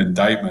feels like an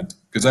indictment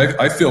because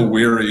I feel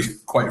weary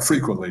quite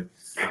frequently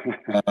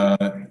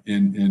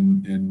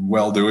in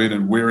well-doing,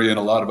 and weary in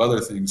a lot of other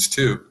things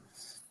too.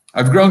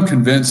 I've grown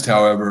convinced,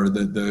 however,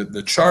 that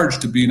the charge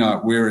to be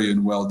not weary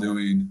in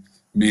well-doing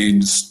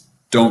means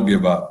don't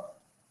give up.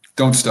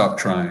 Don't stop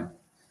trying.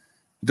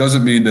 It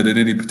doesn't mean that in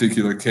any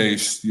particular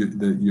case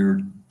that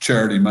your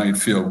charity might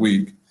feel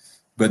weak,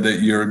 but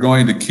that you're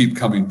going to keep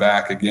coming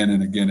back again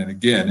and again and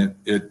again.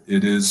 It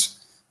is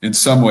in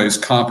some ways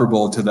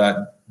comparable to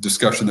that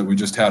discussion that we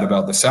just had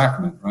about the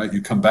sacrament, right?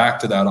 You come back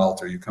to that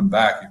altar, you come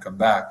back, you come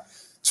back.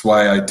 It's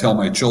why I tell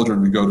my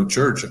children we go to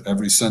church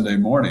every Sunday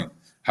morning,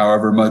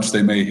 however much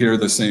they may hear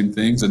the same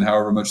things and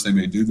however much they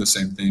may do the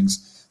same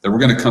things, that we're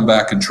going to come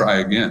back and try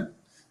again.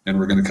 And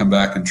we're going to come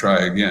back and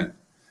try again.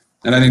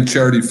 And I think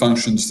charity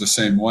functions the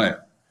same way.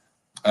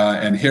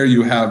 And here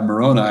you have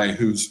Moroni,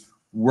 who's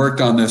worked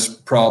on this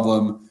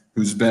problem,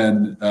 who's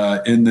been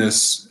in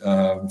this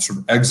sort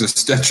of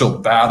existential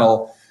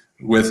battle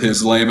with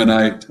his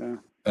Lamanite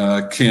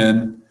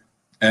kin.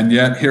 And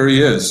yet here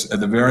he is at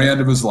the very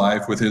end of his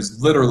life with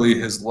literally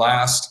his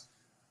last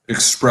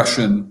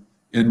expression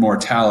in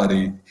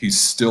mortality. He's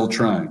still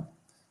trying.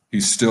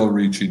 He's still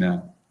reaching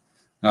out.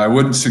 Now, I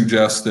wouldn't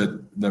suggest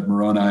that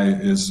Moroni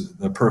is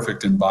the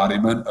perfect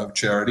embodiment of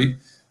charity.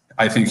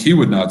 I think he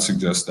would not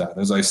suggest that.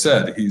 As I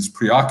said, he's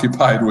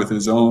preoccupied with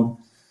his own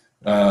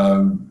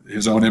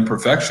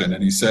imperfection,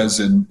 and he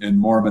says in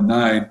Mormon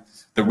 9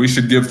 that we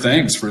should give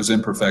thanks for his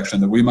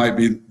imperfection, that we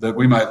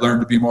might learn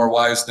to be more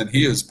wise than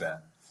he has been.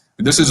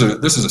 And this is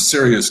a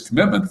serious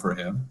commitment for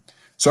him.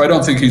 So I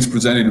don't think he's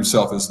presenting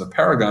himself as the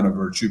paragon of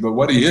virtue, but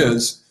what he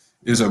is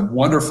a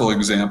wonderful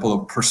example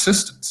of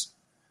persistence.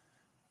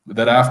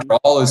 That after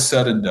all is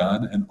said and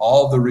done, and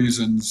all the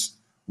reasons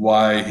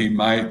why he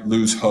might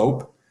lose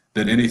hope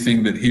that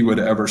anything that he would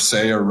ever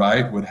say or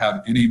write would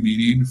have any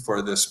meaning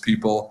for this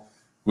people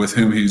with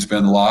whom he's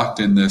been locked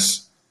in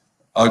this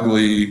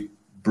ugly,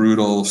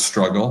 brutal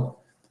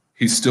struggle,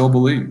 he still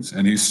believes,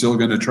 and he's still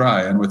going to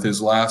try. And with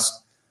his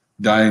last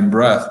dying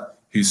breath,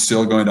 he's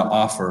still going to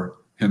offer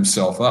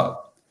himself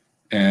up.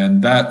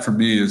 And that, for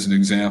me, is an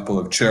example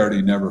of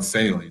charity never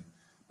failing.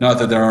 Not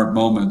that there aren't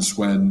moments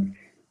when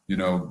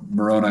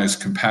Moroni's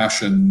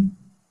compassion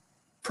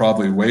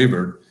probably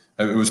wavered.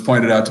 It was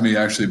pointed out to me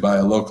actually by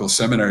a local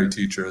seminary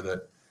teacher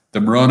that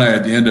the Moroni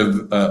at the end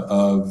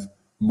of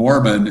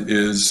Mormon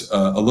is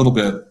a little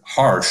bit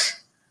harsh,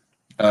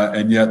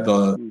 and yet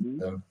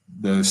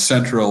the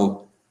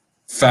central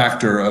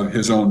factor of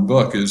his own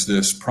book is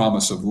this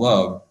promise of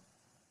love.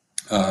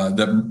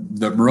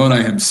 That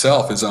Moroni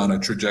himself is on a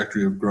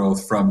trajectory of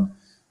growth from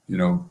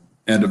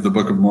end of the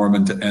Book of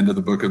Mormon to end of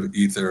the Book of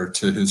Ether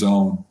to his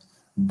own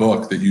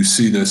book, that you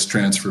see this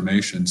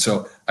transformation.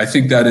 So I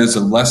think that is a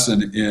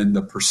lesson in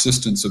the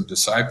persistence of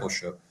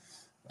discipleship.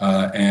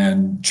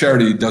 And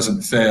charity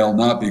doesn't fail,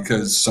 not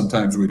because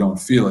sometimes we don't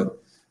feel it,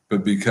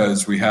 but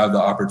because we have the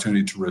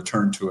opportunity to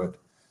return to it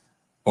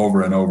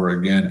over and over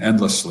again,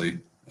 endlessly.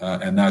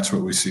 And that's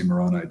what we see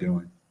Moroni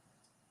doing.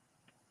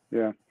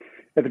 Yeah.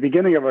 At the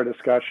beginning of our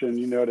discussion,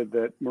 you noted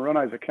that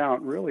Moroni's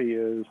account really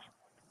is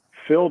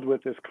filled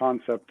with this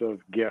concept of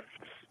gifts,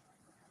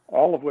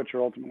 all of which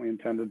are ultimately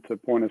intended to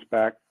point us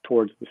back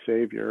towards the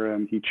Savior.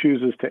 And he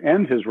chooses to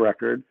end his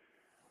record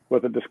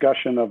with a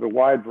discussion of a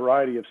wide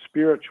variety of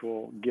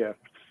spiritual gifts.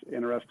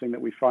 Interesting that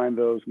we find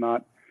those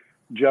not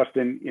just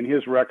in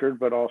his record,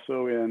 but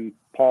also in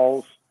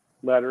Paul's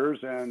letters,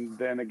 and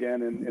then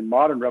again in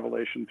modern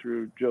revelation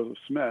through Joseph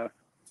Smith.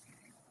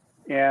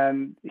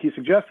 And he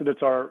suggested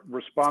it's our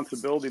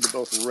responsibility to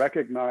both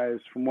recognize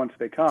from whence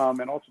they come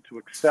and also to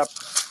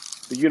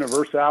accept the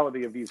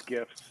universality of these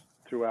gifts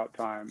throughout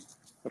time.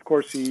 Of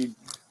course, he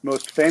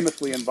most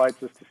famously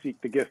invites us to seek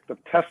the gift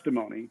of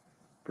testimony,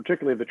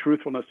 particularly the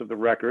truthfulness of the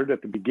record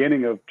at the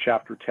beginning of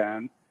chapter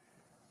 10.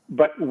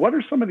 But what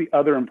are some of the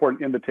other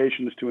important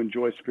invitations to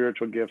enjoy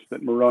spiritual gifts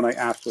that Moroni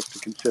asks us to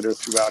consider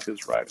throughout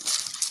his writing?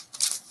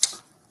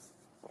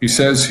 He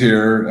says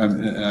here,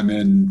 I'm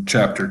in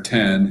chapter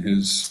 10,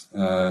 his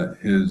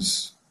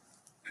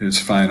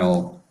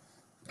final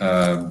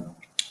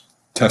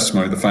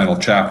testimony, the final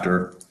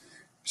chapter,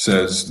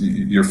 says,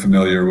 you're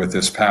familiar with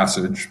this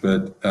passage,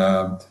 but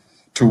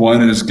to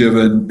one is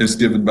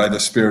given by the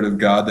Spirit of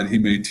God that he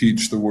may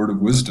teach the word of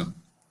wisdom,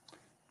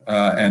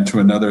 and to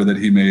another that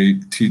he may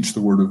teach the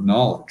word of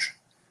knowledge,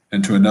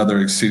 and to another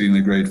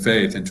exceedingly great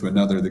faith, and to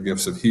another the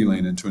gifts of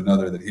healing, and to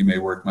another that he may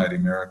work mighty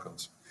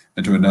miracles,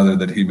 and to another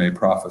that he may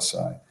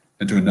prophesy,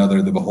 and to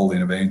another the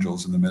beholding of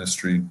angels and the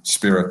ministering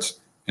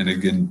spirits, and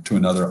again to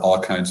another all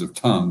kinds of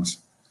tongues.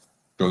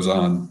 Goes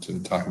on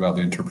to talk about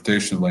the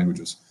interpretation of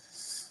languages.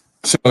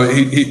 So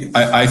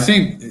I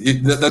think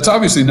that's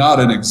obviously not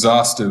an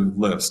exhaustive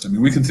list. I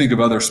mean, we can think of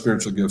other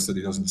spiritual gifts that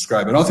he doesn't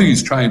describe. I don't think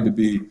he's trying to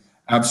be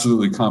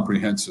absolutely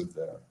comprehensive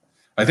there.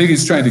 I think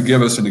he's trying to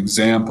give us an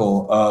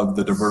example of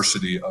the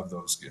diversity of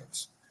those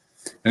gifts.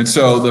 And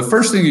so the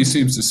first thing he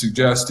seems to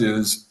suggest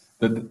is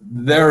that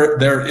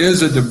there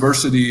is a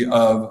diversity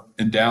of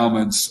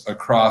endowments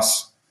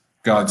across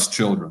God's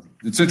children.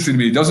 It's interesting to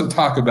me, he doesn't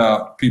talk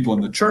about people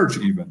in the church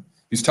even.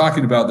 He's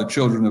talking about the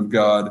children of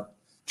God.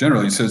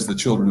 Generally, he says the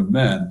children of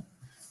men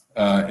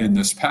in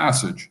this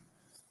passage.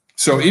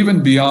 So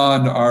even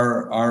beyond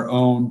our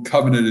own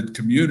covenanted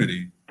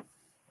community,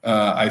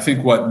 I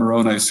think what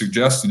Moroni is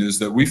suggesting is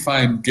that we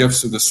find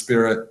gifts of the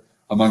Spirit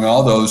among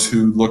all those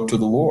who look to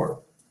the Lord.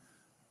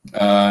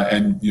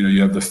 And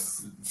you have the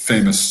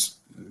famous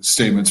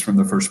statements from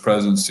the First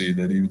Presidency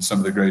that even some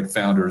of the great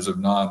founders of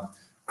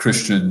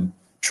non-Christian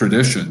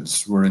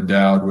traditions were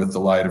endowed with the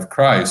light of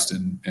Christ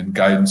and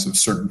guidance of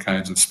certain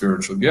kinds of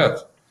spiritual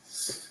gifts.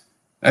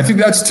 I think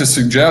that's to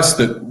suggest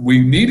that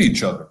we need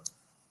each other.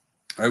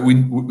 Right?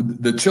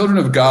 The children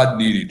of God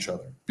need each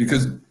other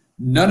because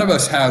none of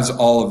us has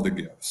all of the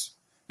gifts,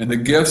 and the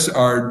gifts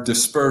are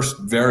dispersed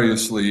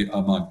variously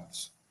among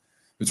us.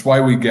 It's why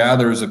we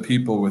gather as a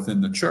people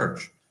within the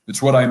church.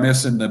 It's what I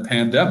miss in the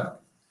pandemic.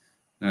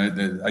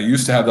 I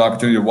used to have the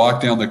opportunity to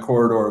walk down the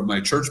corridor of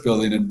my church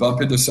building and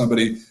bump into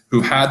somebody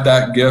who had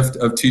that gift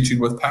of teaching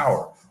with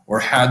power, or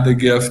had the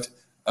gift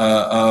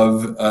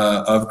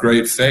of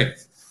great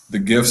faith, the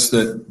gifts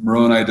that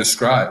Moroni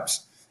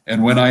describes.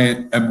 And when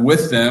I am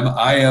with them,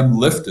 I am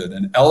lifted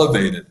and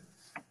elevated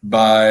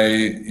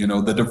by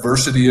the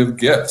diversity of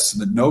gifts,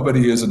 and that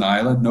nobody is an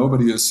island,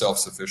 nobody is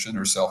self-sufficient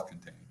or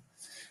self-contained.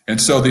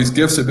 And so these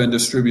gifts have been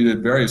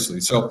distributed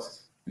variously. So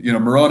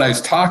Moroni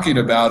is talking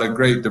about a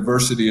great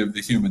diversity of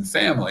the human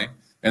family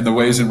and the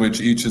ways in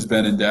which each has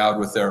been endowed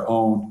with their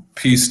own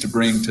piece to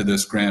bring to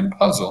this grand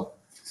puzzle.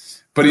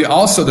 But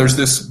there's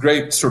this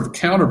great sort of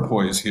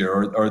counterpoise here,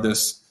 or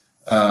this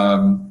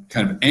kind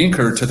of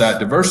anchor to that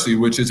diversity,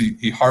 which is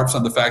he harps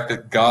on the fact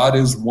that God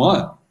is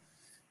one,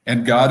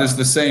 and God is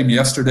the same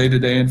yesterday,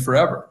 today, and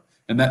forever.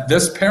 And that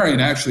this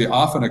pairing actually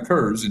often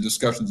occurs in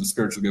discussions of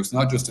spiritual gifts,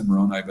 not just in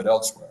Moroni, but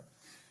elsewhere.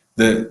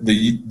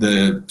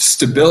 The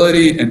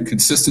stability and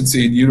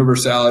consistency and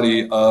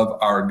universality of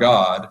our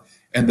God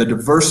and the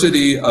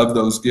diversity of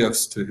those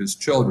gifts to his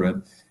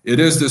children, it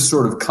is this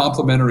sort of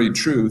complementary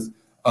truth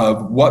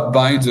of what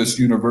binds us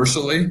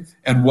universally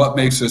and what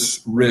makes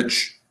us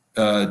rich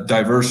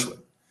diversely.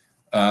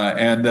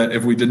 And that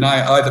if we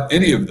deny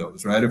any of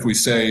those, right, if we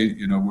say,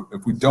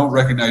 if we don't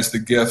recognize the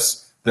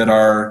gifts that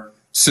our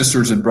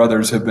sisters and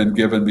brothers have been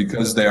given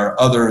because they are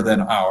other than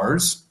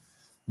ours,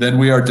 then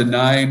we are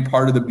denying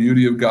part of the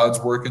beauty of God's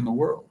work in the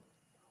world.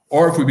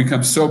 Or if we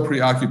become so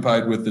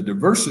preoccupied with the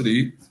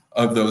diversity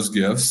of those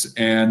gifts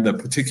and the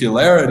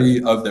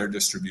particularity of their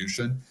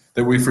distribution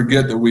that we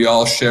forget that we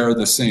all share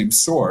the same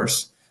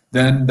source,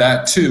 then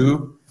that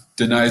too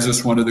denies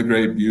us one of the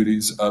great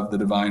beauties of the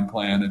divine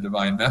plan and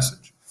divine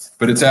message.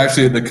 But it's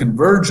actually at the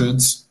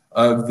convergence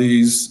of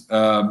these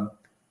kind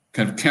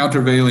of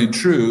countervailing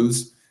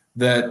truths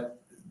that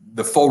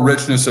the full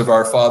richness of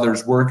our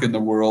Father's work in the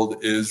world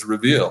is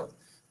revealed.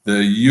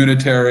 The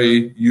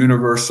unitary,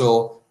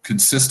 universal,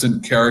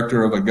 consistent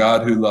character of a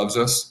God who loves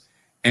us,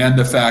 and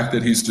the fact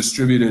that he's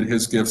distributed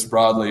his gifts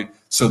broadly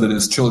so that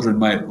his children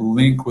might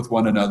link with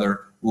one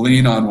another,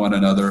 lean on one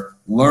another,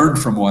 learn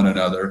from one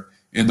another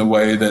in the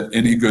way that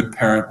any good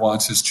parent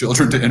wants his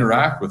children to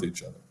interact with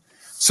each other.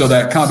 So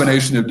that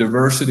combination of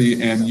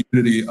diversity and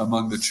unity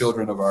among the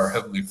children of our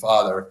Heavenly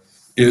Father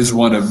is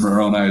one of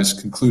Moroni's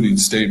concluding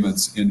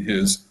statements in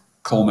his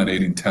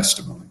culminating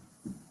testimony.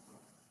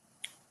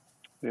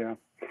 Yeah.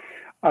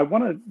 I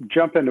want to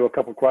jump into a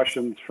couple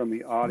questions from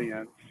the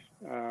audience.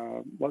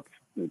 Let's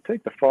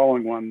take the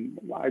following one.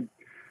 I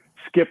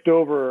skipped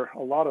over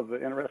a lot of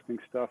the interesting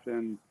stuff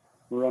in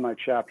Moroni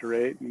chapter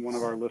 8, and one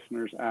of our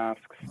listeners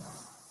asks,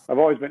 I've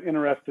always been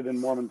interested in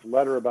Mormon's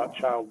letter about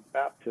child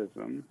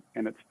baptism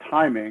and its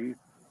timing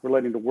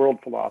relating to world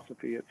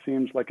philosophy. It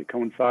seems like it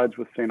coincides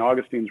with St.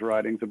 Augustine's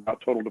writings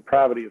about total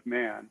depravity of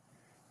man,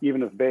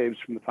 even of babes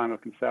from the time of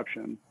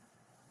conception,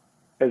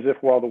 as if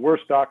while the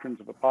worst doctrines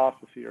of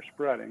apostasy are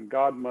spreading,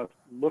 God must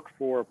look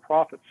for a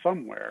prophet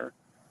somewhere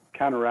to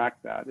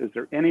counteract that. Is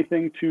there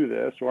anything to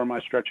this, or am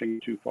I stretching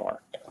too far?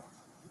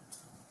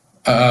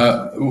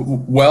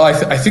 Well,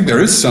 I think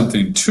there is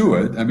something to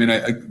it. I mean,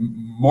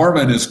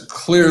 Mormon is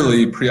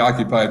clearly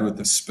preoccupied with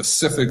the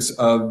specifics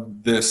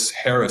of this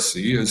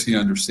heresy as he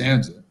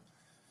understands it.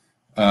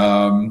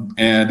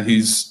 And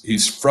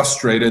he's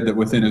frustrated that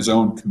within his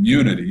own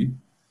community,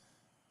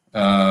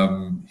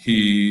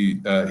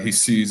 he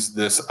sees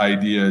this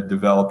idea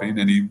developing,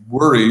 and he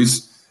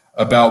worries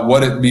about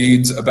what it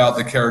means about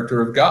the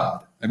character of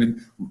God. I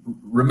mean,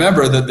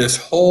 remember that this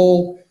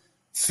whole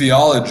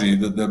theology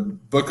that the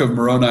Book of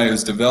Moroni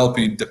is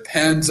developing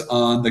depends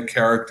on the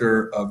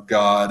character of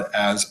God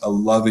as a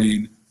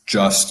loving,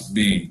 just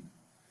being.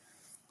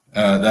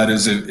 That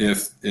is,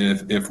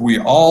 if we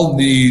all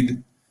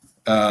need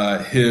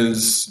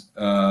his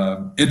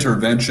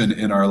intervention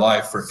in our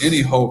life for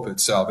any hope at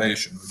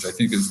salvation, which I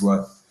think is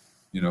what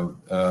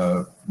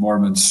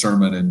Mormon's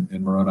sermon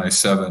in Moroni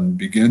 7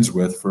 begins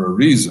with for a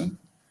reason,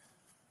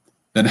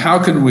 then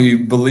how can we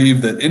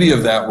believe that any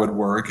of that would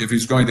work if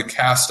he's going to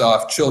cast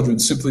off children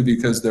simply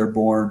because they're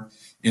born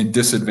in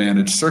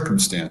disadvantaged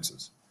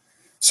circumstances?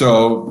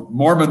 So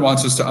Mormon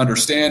wants us to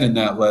understand in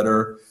that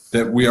letter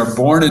that we are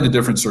born into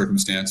different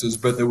circumstances,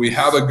 but that we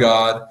have a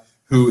God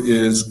who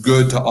is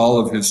good to all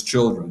of his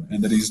children,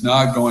 and that he's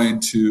not going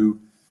to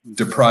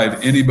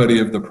deprive anybody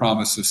of the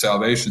promise of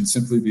salvation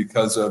simply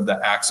because of the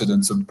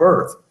accidents of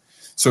birth.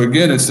 So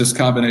again, it's this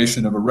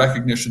combination of a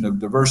recognition of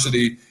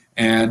diversity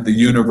and the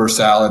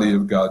universality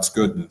of God's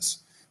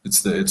goodness.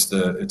 It's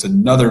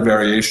another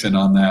variation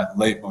on that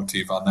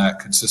leitmotif, on that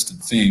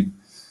consistent theme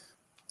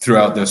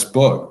throughout this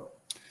book.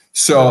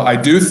 So I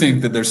do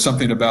think that there's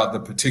something about the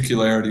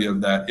particularity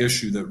of that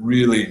issue that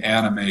really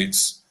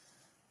animates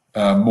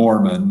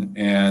Mormon,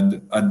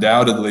 and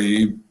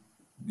undoubtedly,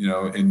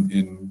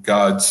 in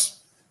God's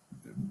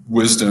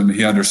wisdom,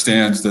 he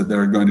understands that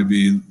there are going to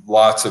be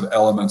lots of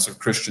elements of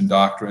Christian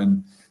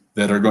doctrine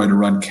that are going to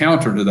run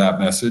counter to that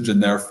message,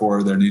 and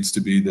therefore there needs to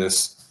be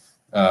this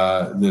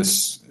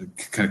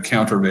kind of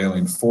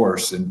countervailing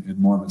force in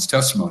Mormon's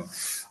testimony.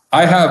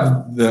 I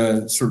have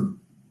the sort of,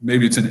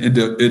 maybe it's an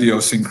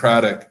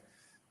idiosyncratic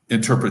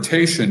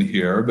interpretation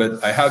here,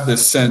 but I have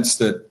this sense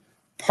that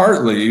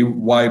partly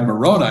why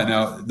Moroni,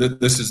 now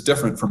this is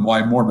different from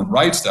why Mormon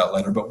writes that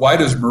letter, but why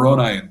does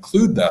Moroni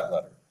include that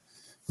letter?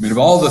 I mean, of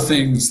all the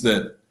things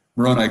that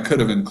Moroni could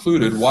have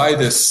included, why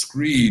this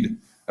screed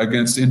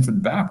against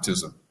infant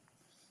baptism?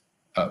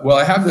 Well,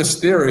 I have this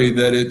theory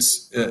that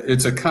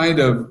it's a kind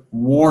of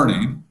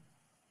warning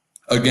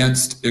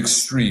against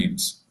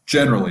extremes,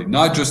 generally,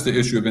 not just the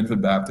issue of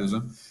infant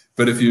baptism,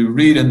 but if you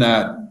read in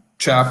that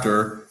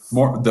chapter,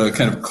 the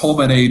kind of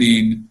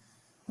culminating,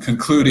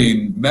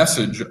 concluding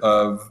message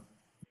of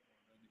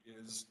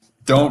is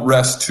don't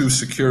rest too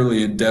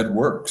securely in dead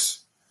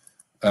works.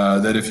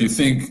 That if you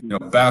think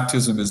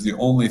baptism is the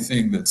only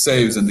thing that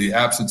saves, and the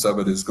absence of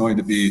it is going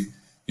to be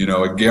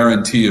a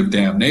guarantee of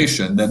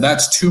damnation, then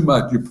that's too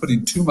much. You're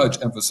putting too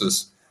much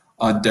emphasis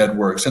on dead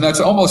works, and that's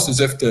almost as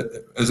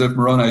if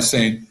Moroni is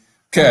saying,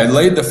 "Okay, I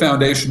laid the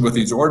foundation with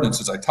these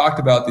ordinances. I talked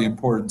about the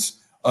importance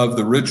of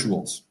the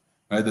rituals,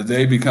 right? That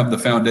they become the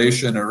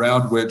foundation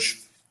around which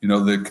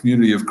the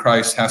community of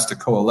Christ has to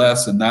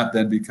coalesce, and that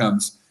then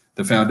becomes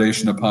the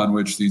foundation upon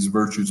which these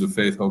virtues of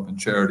faith, hope, and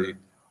charity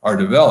are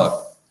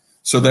developed.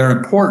 So they're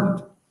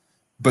important,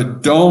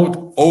 but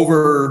don't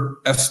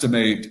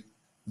overestimate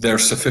their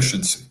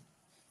sufficiency.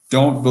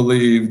 Don't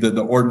believe that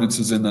the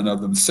ordinances in and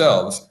of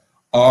themselves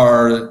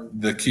are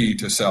the key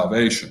to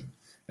salvation."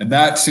 And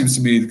that seems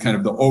to me kind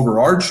of the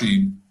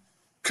overarching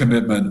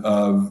commitment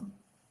of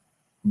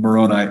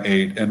Moroni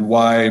 8, and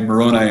why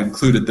Moroni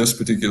included this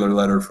particular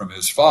letter from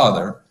his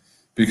father,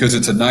 because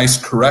it's a nice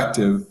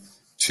corrective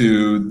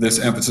to this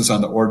emphasis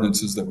on the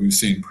ordinances that we've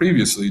seen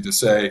previously, to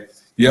say,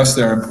 yes,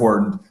 they're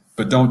important,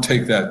 but don't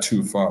take that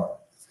too far.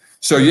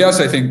 So yes,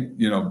 I think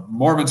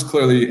Mormon's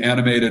clearly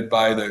animated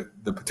by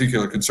the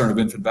particular concern of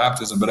infant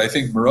baptism, but I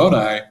think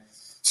Moroni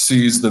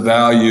sees the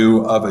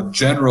value of a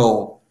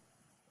general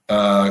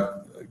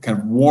kind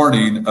of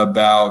warning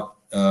about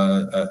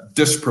a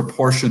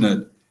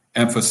disproportionate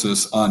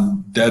emphasis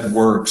on dead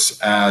works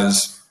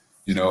as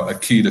a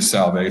key to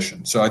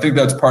salvation. So I think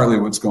that's partly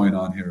what's going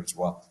on here as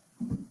well.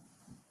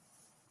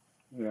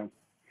 Yeah.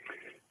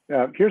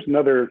 Here's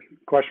another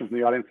question from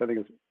the audience I think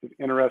is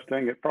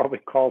interesting. It probably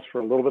calls for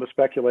a little bit of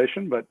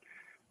speculation, but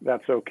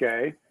that's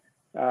okay.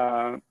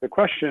 The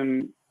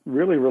question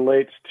really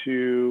relates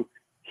to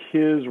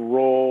his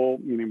role,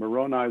 meaning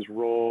Moroni's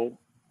role,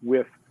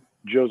 with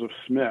Joseph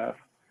Smith.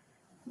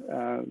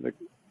 The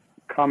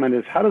comment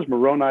is, how does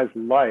Moroni's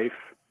life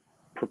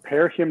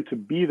prepare him to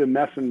be the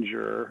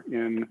messenger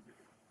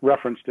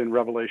referenced in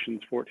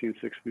Revelations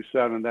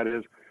 14:6-7? That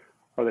is,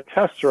 are the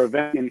tests or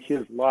events in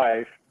his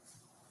life,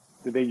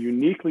 do they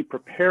uniquely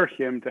prepare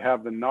him to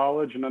have the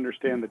knowledge and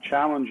understand the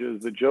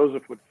challenges that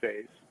Joseph would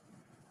face,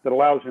 that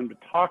allows him to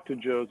talk to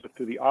Joseph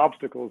through the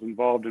obstacles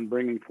involved in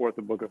bringing forth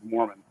the Book of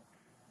Mormon?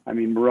 I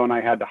mean,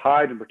 Moroni had to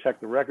hide and protect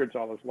the records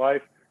all his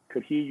life.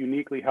 Could he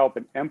uniquely help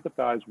and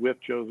empathize with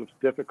Joseph's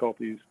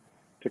difficulties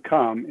to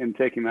come in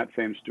taking that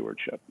same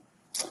stewardship?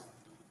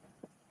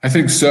 I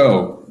think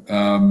so.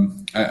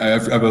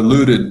 I've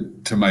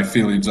alluded to my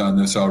feelings on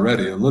this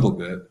already a little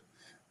bit,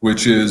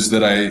 which is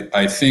that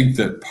I think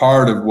that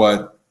part of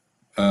what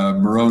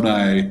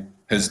Moroni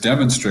has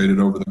demonstrated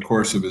over the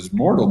course of his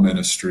mortal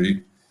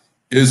ministry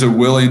is a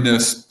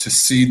willingness to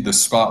cede the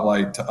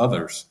spotlight to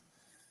others.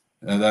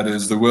 That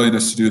is, the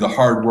willingness to do the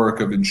hard work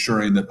of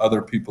ensuring that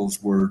other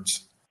people's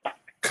words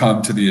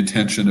come to the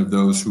attention of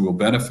those who will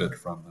benefit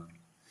from them.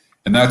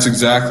 And that's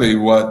exactly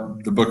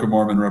what the Book of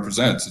Mormon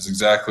represents. It's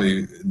exactly,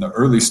 in the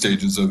early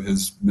stages of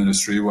his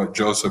ministry, what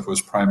Joseph was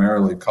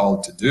primarily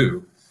called to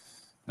do.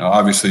 Now,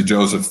 obviously,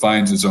 Joseph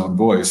finds his own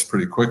voice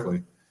pretty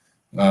quickly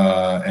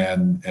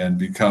and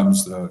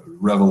becomes the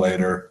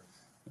revelator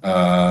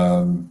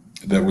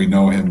that we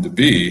know him to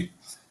be.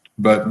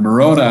 But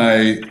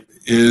Moroni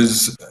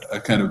is a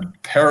kind of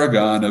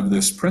paragon of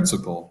this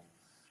principle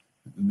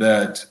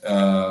that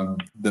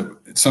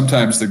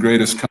sometimes the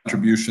greatest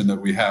contribution that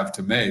we have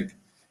to make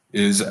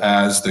is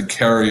as the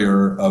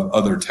carrier of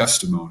other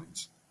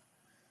testimonies.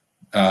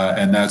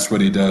 And that's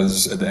what he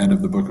does at the end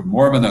of the Book of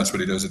Mormon. That's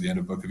what he does at the end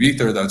of the Book of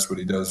Ether. That's what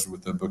he does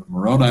with the Book of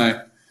Moroni.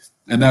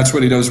 And that's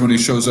what he does when he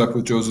shows up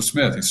with Joseph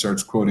Smith. He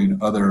starts quoting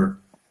other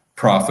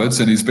prophets,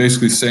 and he's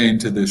basically saying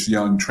to this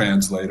young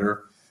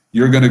translator,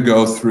 you're going to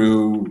go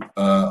through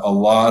a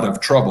lot of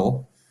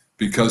trouble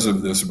because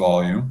of this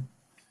volume.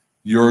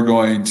 You're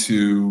going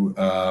to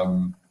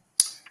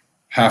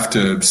have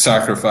to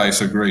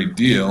sacrifice a great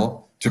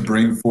deal to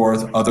bring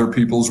forth other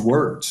people's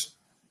words.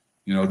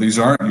 These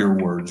aren't your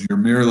words. You're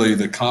merely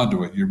the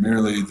conduit. You're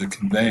merely the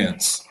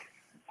conveyance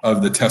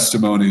of the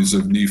testimonies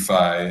of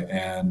Nephi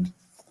and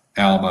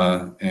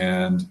Alma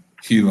and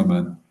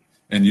Helaman.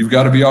 And you've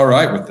got to be all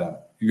right with that.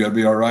 You got to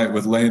be all right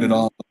with laying it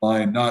all on the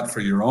line, not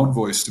for your own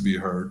voice to be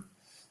heard,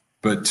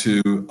 but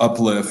to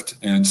uplift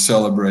and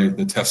celebrate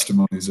the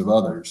testimonies of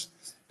others.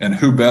 And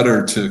who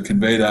better to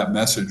convey that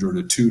message or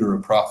to tutor a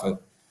prophet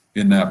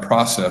in that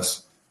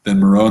process than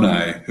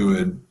Moroni, who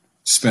had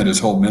spent his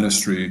whole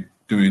ministry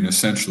doing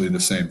essentially the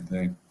same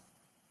thing.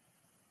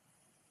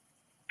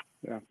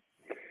 Yeah.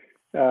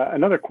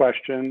 Another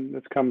question,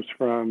 this comes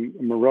from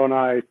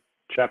Moroni,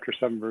 chapter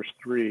 7, verse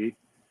 3.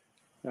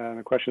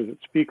 The question is, it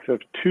speaks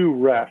of two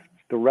rests,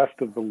 the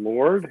rest of the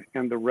Lord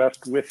and the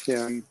rest with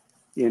him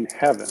in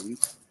heaven.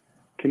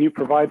 Can you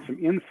provide some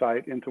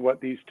insight into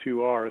what these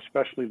two are,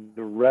 especially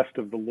the rest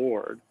of the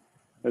Lord,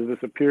 as this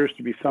appears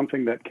to be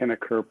something that can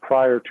occur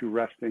prior to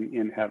resting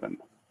in heaven?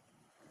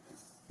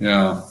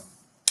 Yeah.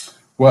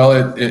 Well,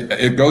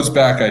 it goes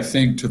back, I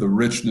think, to the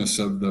richness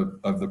of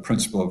the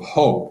principle of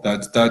hope.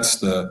 That's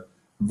the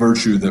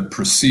virtue that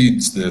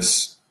precedes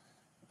this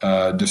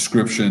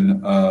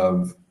description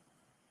of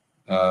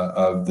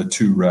the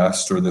two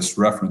rests, or this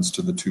reference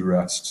to the two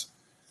rests.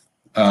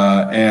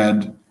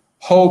 And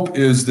hope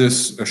is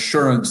this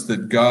assurance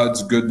that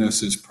God's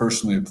goodness is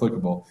personally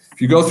applicable. If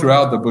you go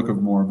throughout the Book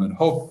of Mormon,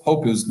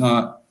 hope is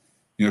not,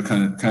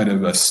 kind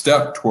of a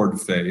step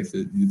toward faith,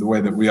 the way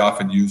that we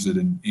often use it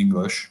in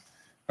English,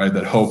 right?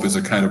 That hope is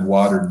a kind of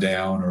watered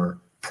down or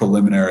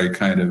preliminary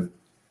kind of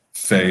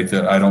faith.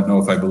 I don't know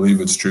if I believe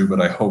it's true, but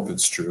I hope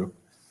it's true.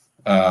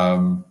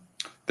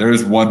 There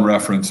is one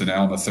reference in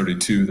Alma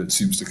 32 that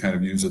seems to kind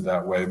of use it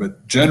that way,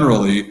 but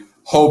generally,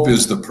 hope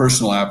is the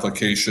personal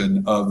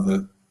application of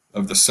the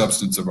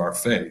substance of our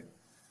faith.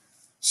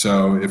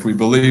 So if we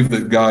believe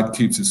that God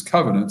keeps his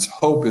covenants,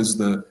 hope is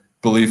the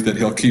belief that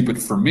he'll keep it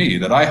for me,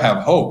 that I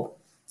have hope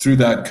through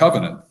that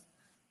covenant.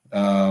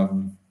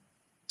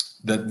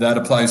 That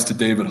applies to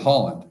David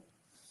Holland.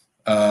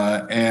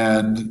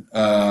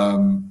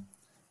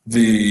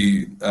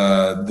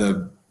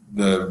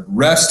 The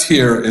rest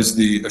here is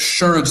the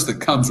assurance that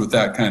comes with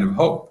that kind of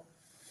hope,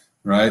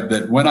 right?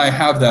 That when I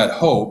have that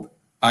hope,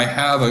 I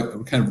have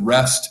a kind of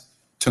rest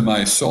to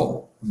my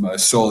soul. My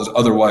soul is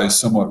otherwise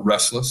somewhat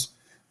restless.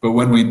 But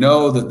when we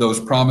know that those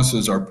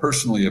promises are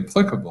personally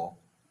applicable,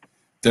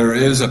 there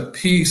is a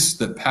peace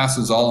that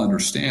passes all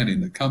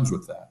understanding that comes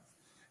with that.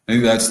 I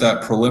think that's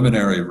that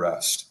preliminary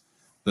rest,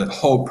 that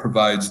hope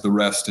provides the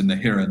rest in the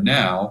here and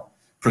now,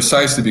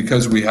 precisely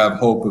because we have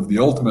hope of the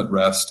ultimate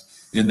rest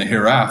in the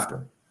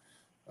hereafter.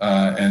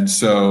 And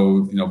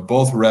so,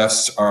 both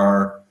rests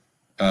are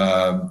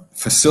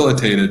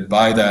facilitated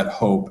by that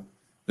hope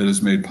that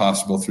is made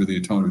possible through the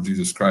atonement of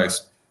Jesus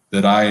Christ,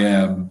 that I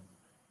am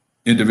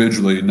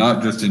individually,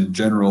 not just in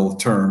general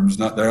terms,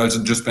 there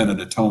hasn't just been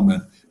an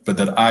atonement, but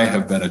that I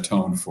have been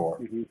atoned for.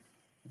 Mm-hmm.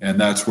 And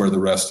that's where the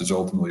rest is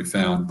ultimately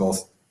found,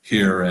 both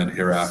here and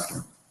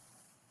hereafter.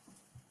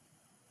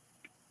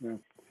 Yeah.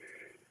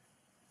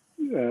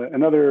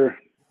 Another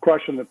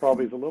question that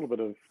probably is a little bit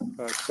of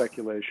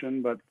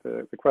speculation, but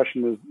the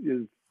question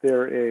is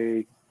there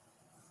a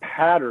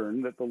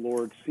pattern that the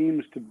Lord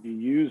seems to be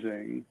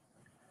using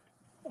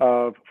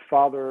of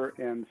father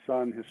and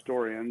son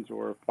historians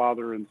or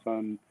father and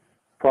son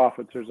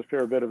prophets? There's a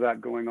fair bit of that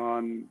going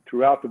on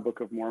throughout the Book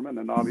of Mormon,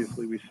 and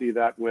obviously we see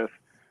that with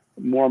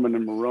Mormon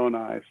and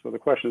Moroni. So the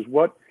question is,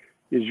 what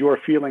is your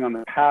feeling on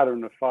the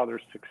pattern of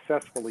fathers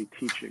successfully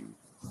teaching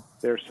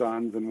their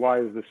sons, and why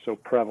is this so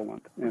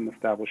prevalent in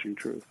establishing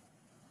truth?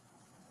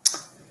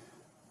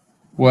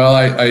 Well,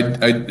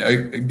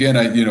 again,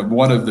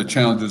 one of the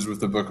challenges with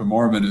the Book of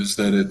Mormon is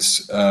that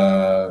it's,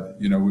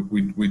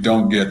 we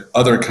don't get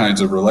other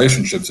kinds of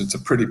relationships. It's a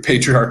pretty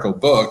patriarchal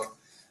book,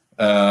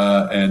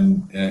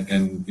 and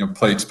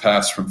plates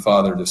pass from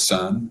father to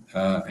son,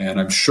 and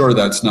I'm sure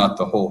that's not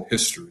the whole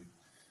history.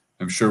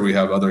 I'm sure we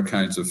have other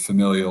kinds of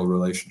familial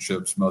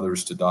relationships,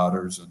 mothers to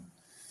daughters, and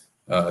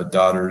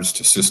daughters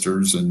to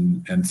sisters,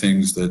 and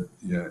things that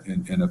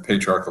in a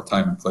patriarchal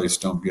time and place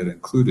don't get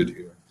included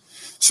here.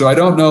 So I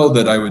don't know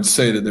that I would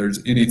say that there's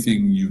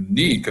anything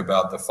unique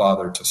about the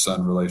father to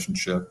son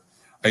relationship.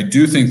 I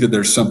do think that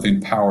there's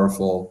something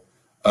powerful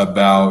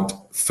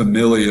about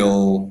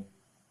familial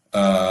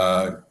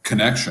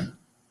connection.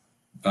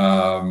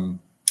 I've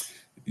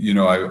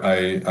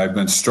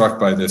been struck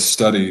by this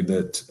study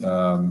that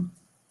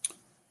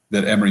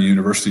Emory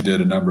University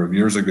did a number of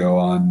years ago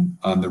on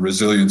the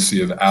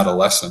resiliency of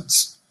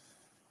adolescence,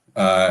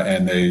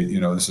 and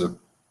this is a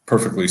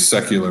perfectly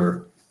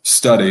secular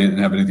study, it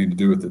didn't have anything to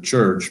do with the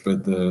church,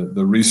 but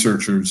the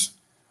researchers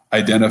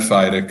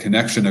identified a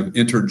connection of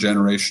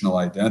intergenerational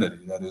identity.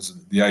 That is,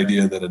 the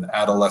idea that an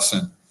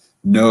adolescent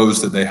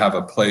knows that they have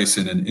a place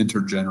in an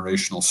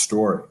intergenerational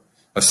story,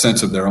 a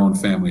sense of their own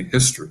family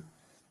history,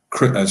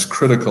 as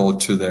critical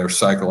to their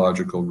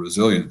psychological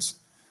resilience,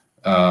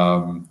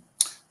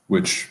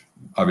 which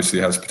obviously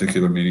has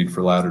particular meaning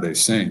for Latter-day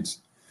Saints.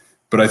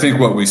 But I think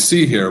what we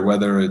see here,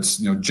 whether it's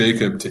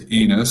Jacob to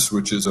Enos,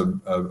 which is a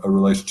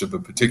relationship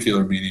of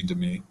particular meaning to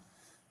me,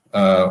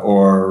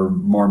 or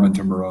Mormon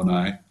to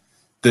Moroni,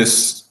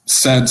 this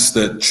sense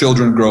that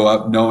children grow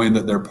up knowing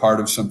that they're part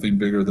of something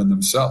bigger than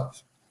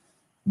themselves,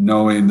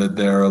 knowing that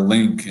they're a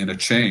link in a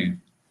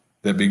chain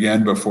that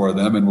began before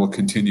them and will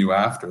continue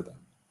after them.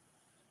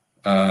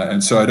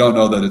 And so I don't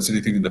know that it's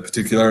anything in the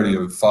particularity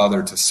of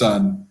father to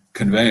son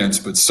conveyance,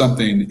 but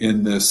something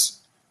in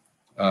this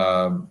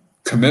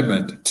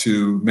commitment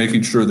to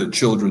making sure that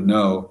children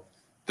know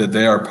that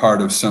they are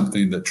part of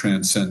something that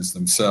transcends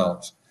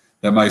themselves.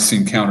 That might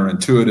seem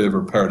counterintuitive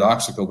or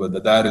paradoxical,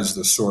 but that is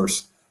the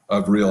source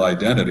of real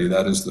identity.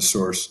 That is the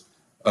source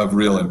of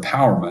real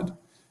empowerment,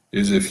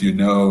 is if you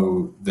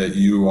know that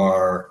you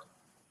are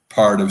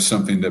part of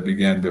something that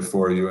began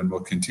before you and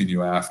will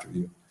continue after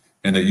you,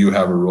 and that you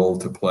have a role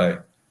to play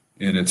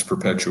in its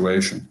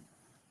perpetuation.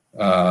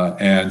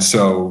 And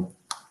so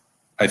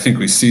I think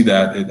we see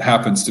that. It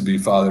happens to be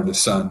father to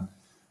son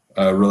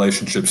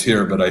relationships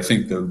here, but I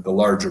think the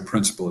larger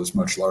principle is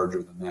much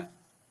larger than that.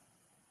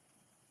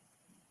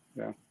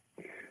 Yeah.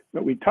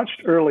 But we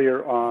touched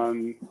earlier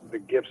on the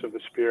gifts of the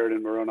Spirit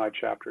in Moroni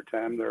chapter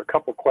 10. There are a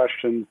couple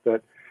questions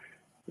that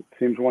it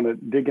seems want to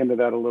dig into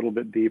that a little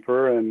bit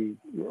deeper and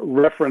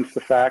reference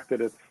the fact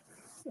that it's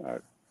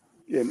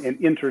an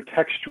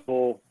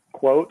intertextual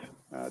quote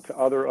to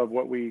other of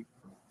what we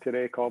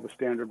today call the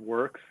standard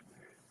works.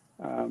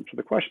 So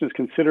the question is,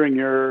 considering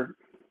your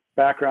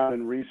background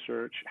and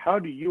research, how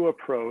do you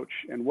approach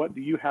and what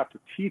do you have to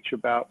teach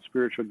about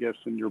spiritual gifts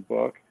in your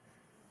book?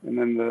 And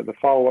then the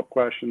follow-up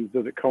question,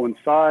 does it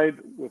coincide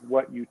with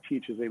what you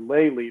teach as a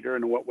lay leader,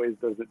 and in what ways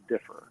does it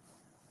differ?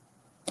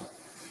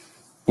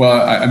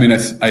 Well,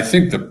 I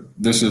think that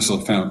this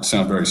will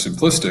sound very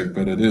simplistic,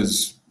 but it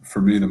is,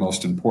 for me, the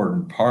most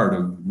important part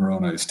of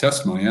Moroni's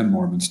testimony and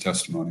Mormon's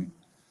testimony,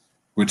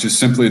 which is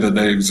simply that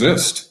they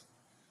exist,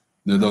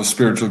 that those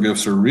spiritual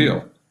gifts are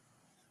real.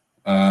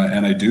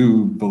 And I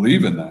do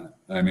believe in that.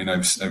 I mean,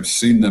 I've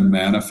seen them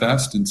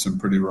manifest in some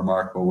pretty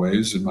remarkable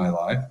ways in my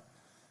life.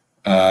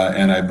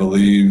 And I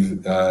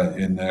believe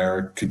in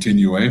their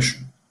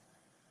continuation.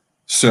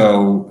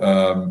 So,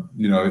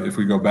 if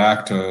we go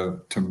back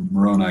to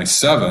Moroni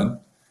 7,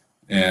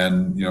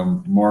 and,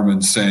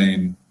 Mormons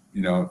saying,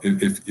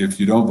 if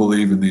you don't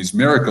believe in these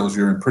miracles,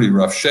 you're in pretty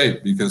rough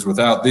shape, because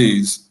without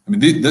these,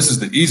 this is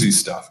the easy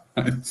stuff.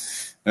 Right?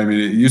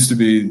 It used to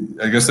be,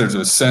 I guess there's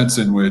a sense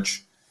in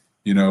which,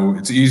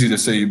 it's easy to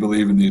say you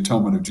believe in the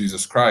atonement of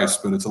Jesus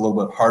Christ, but it's a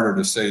little bit harder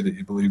to say that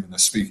you believe in the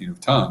speaking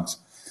of tongues.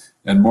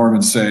 And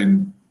Mormons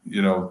saying,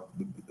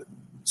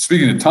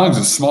 speaking in tongues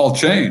is small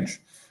change,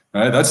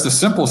 right? That's the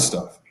simple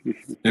stuff.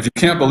 If you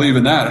can't believe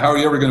in that, how are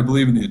you ever going to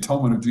believe in the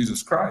atonement of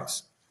Jesus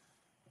Christ?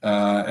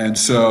 And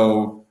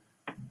so,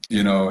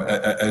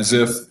 as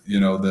if,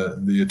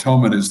 the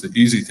atonement is the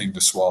easy thing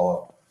to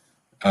swallow,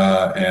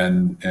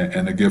 and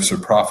the gifts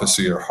of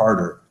prophecy are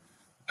harder.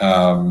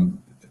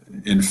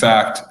 In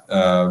fact,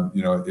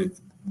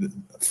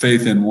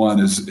 faith in one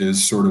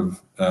is sort of,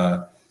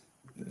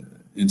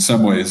 in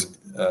some ways,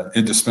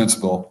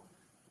 indispensable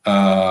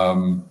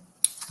in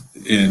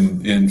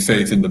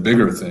faith in the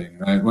bigger thing,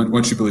 right?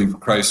 Once you believe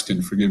Christ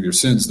can forgive your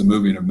sins, the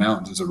moving of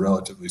mountains is a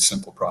relatively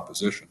simple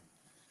proposition.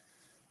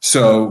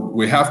 So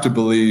we have to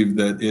believe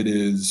that it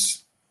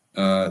is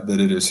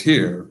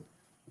here,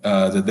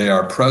 that they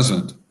are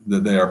present,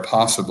 that they are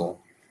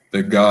possible,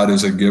 that God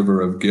is a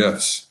giver of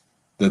gifts,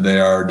 that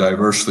they are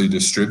diversely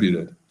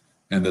distributed,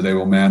 and that they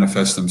will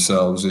manifest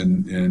themselves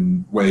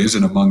in ways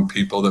and among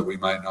people that we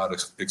might not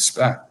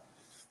expect.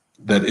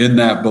 That in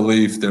that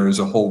belief, there is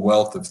a whole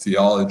wealth of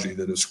theology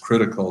that is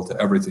critical to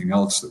everything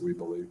else that we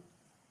believe.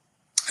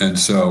 And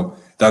so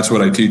that's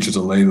what I teach as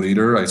a lay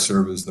leader. I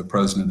serve as the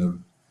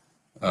president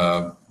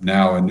of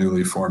now a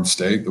newly formed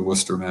stake, the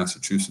Worcester,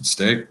 Massachusetts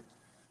stake.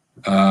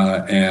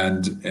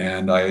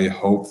 And I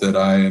hope that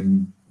I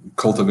am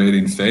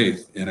cultivating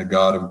faith in a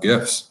God of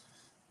gifts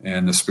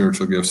and the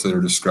spiritual gifts that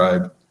are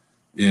described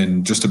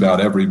in just about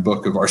every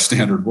book of our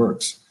standard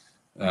works.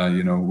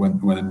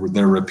 When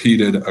they're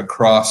repeated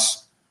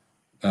across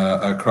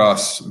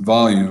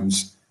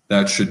volumes,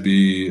 that should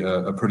be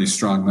a pretty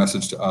strong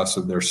message to us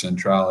of their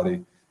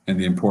centrality and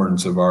the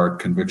importance of our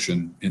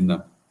conviction in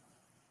them.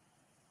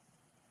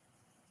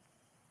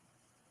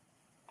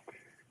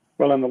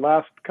 Well, in the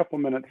last couple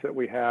minutes that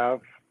we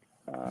have,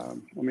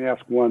 let me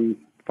ask one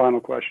final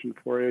question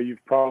for you.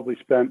 You've probably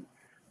spent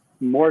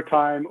more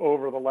time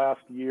over the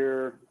last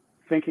year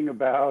thinking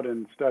about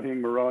and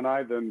studying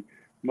Moroni than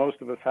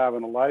most of us have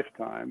in a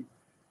lifetime.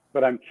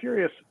 But I'm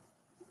curious,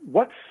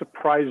 what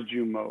surprised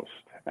you most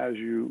as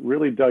you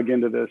really dug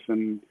into this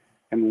and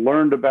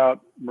learned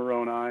about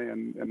Moroni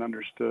and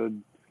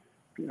understood,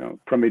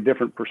 from a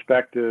different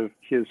perspective,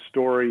 his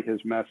story,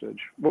 his message?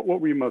 What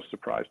were you most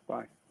surprised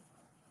by?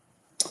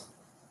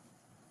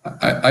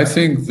 I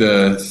think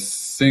the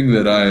thing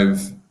that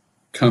I've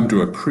come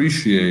to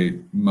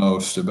appreciate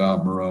most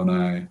about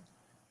Moroni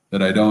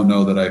that I don't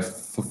know that I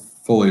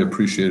fully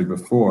appreciated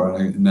before,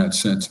 and in that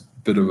sense, a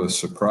bit of a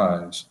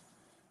surprise,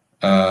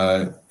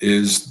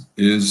 is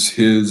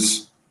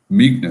his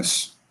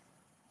meekness,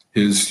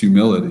 his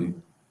humility.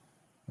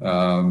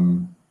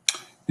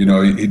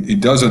 He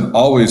doesn't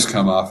always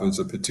come off as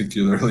a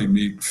particularly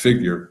meek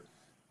figure.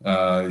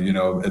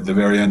 At the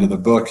very end of the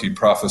book, he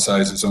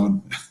prophesies his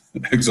own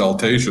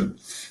exaltation,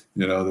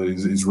 that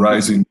he's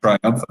rising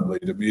triumphantly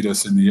to meet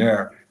us in the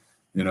air,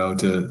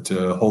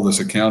 to hold us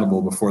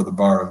accountable before the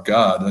bar of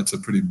God. That's a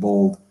pretty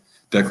bold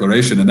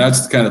declaration. And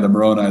that's kind of the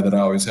Moroni that I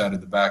always had in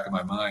the back of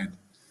my mind,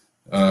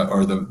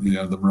 or the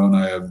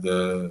Moroni of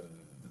the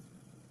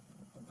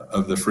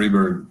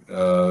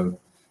Freeburg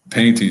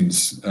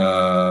paintings,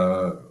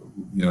 that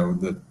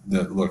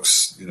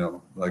looks,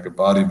 like a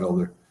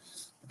bodybuilder.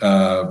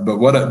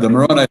 But the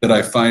Moroni that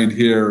I find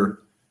here,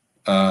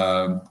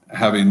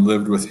 having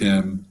lived with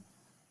him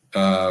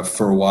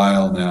for a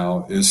while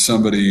now, is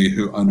somebody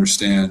who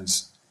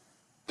understands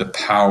the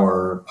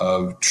power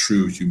of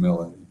true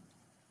humility.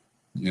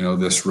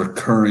 This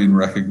recurring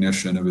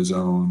recognition of his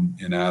own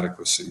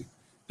inadequacy,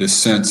 this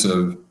sense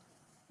of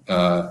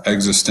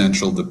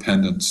existential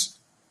dependence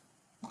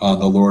on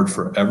the Lord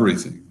for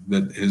everything,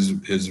 that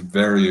his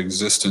very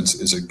existence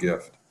is a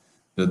gift,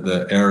 that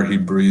the air he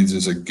breathes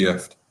is a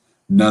gift,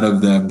 none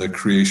of them the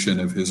creation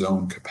of his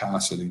own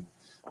capacity,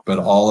 but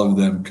all of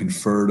them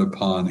conferred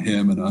upon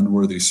him, an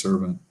unworthy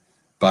servant,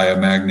 by a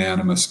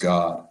magnanimous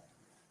God.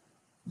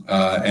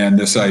 And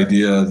this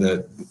idea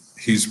that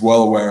he's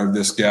well aware of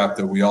this gap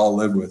that we all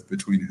live with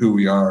between who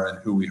we are and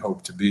who we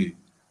hope to be.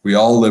 We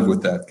all live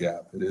with that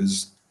gap. It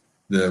is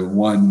the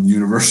one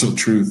universal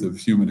truth of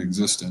human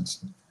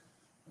existence.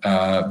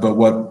 But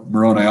what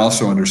Moroni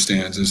also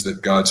understands is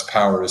that God's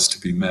power is to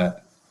be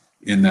met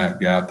in that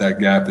gap. That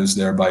gap is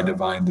there by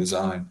divine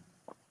design,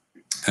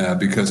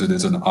 because it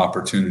is an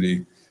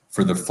opportunity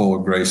for the full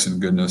grace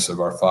and goodness of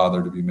our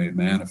Father to be made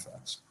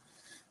manifest.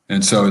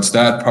 And so it's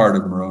that part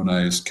of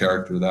Moroni's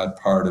character, that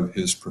part of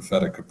his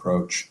prophetic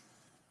approach,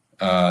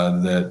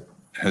 that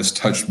has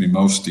touched me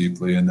most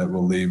deeply, and that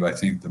will leave, I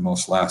think, the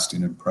most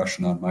lasting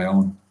impression on my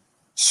own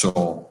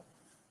soul.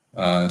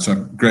 So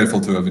I'm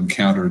grateful to have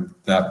encountered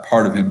that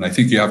part of him, and I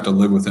think you have to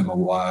live with him a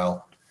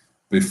while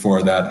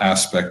before that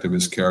aspect of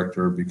his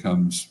character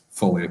becomes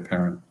fully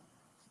apparent.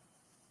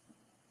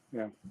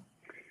 Yeah.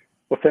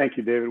 Well, thank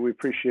you, David. We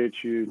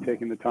appreciate you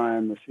taking the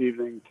time this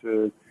evening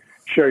to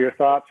share your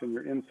thoughts and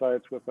your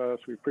insights with us.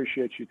 We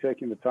appreciate you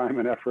taking the time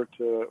and effort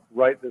to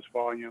write this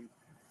volume.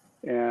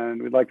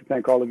 And we'd like to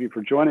thank all of you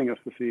for joining us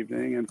this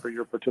evening and for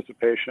your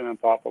participation and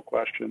thoughtful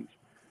questions.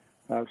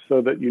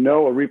 So that a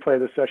replay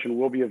of this session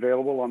will be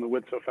available on the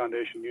Widtsoe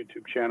Foundation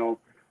YouTube channel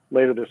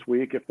later this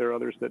week if there are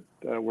others that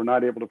were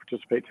not able to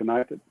participate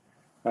tonight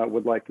that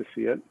would like to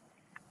see it.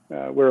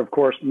 We're, of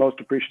course, most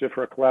appreciative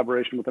for a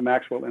collaboration with the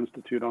Maxwell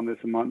Institute on this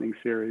enlightening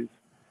series.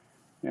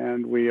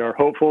 And we are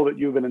hopeful that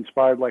you've been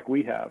inspired like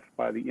we have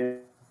by the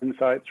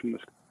insights from the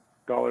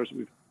scholars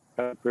we've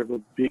had the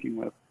privilege of speaking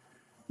with,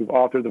 who've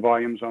authored the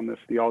volumes on this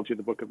Theology of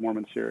the Book of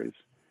Mormon series.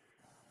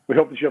 We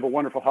hope that you have a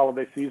wonderful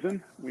holiday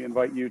season. We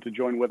invite you to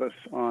join with us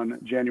on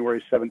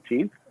January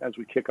 17th as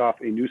we kick off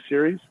a new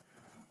series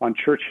on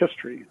church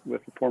history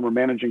with the former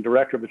managing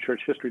director of the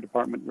Church History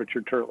Department,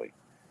 Richard Turley.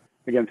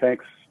 Again,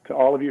 thanks to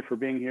all of you for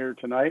being here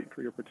tonight,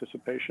 for your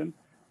participation.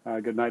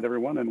 Good night,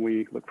 everyone, and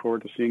we look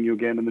forward to seeing you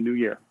again in the new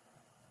year.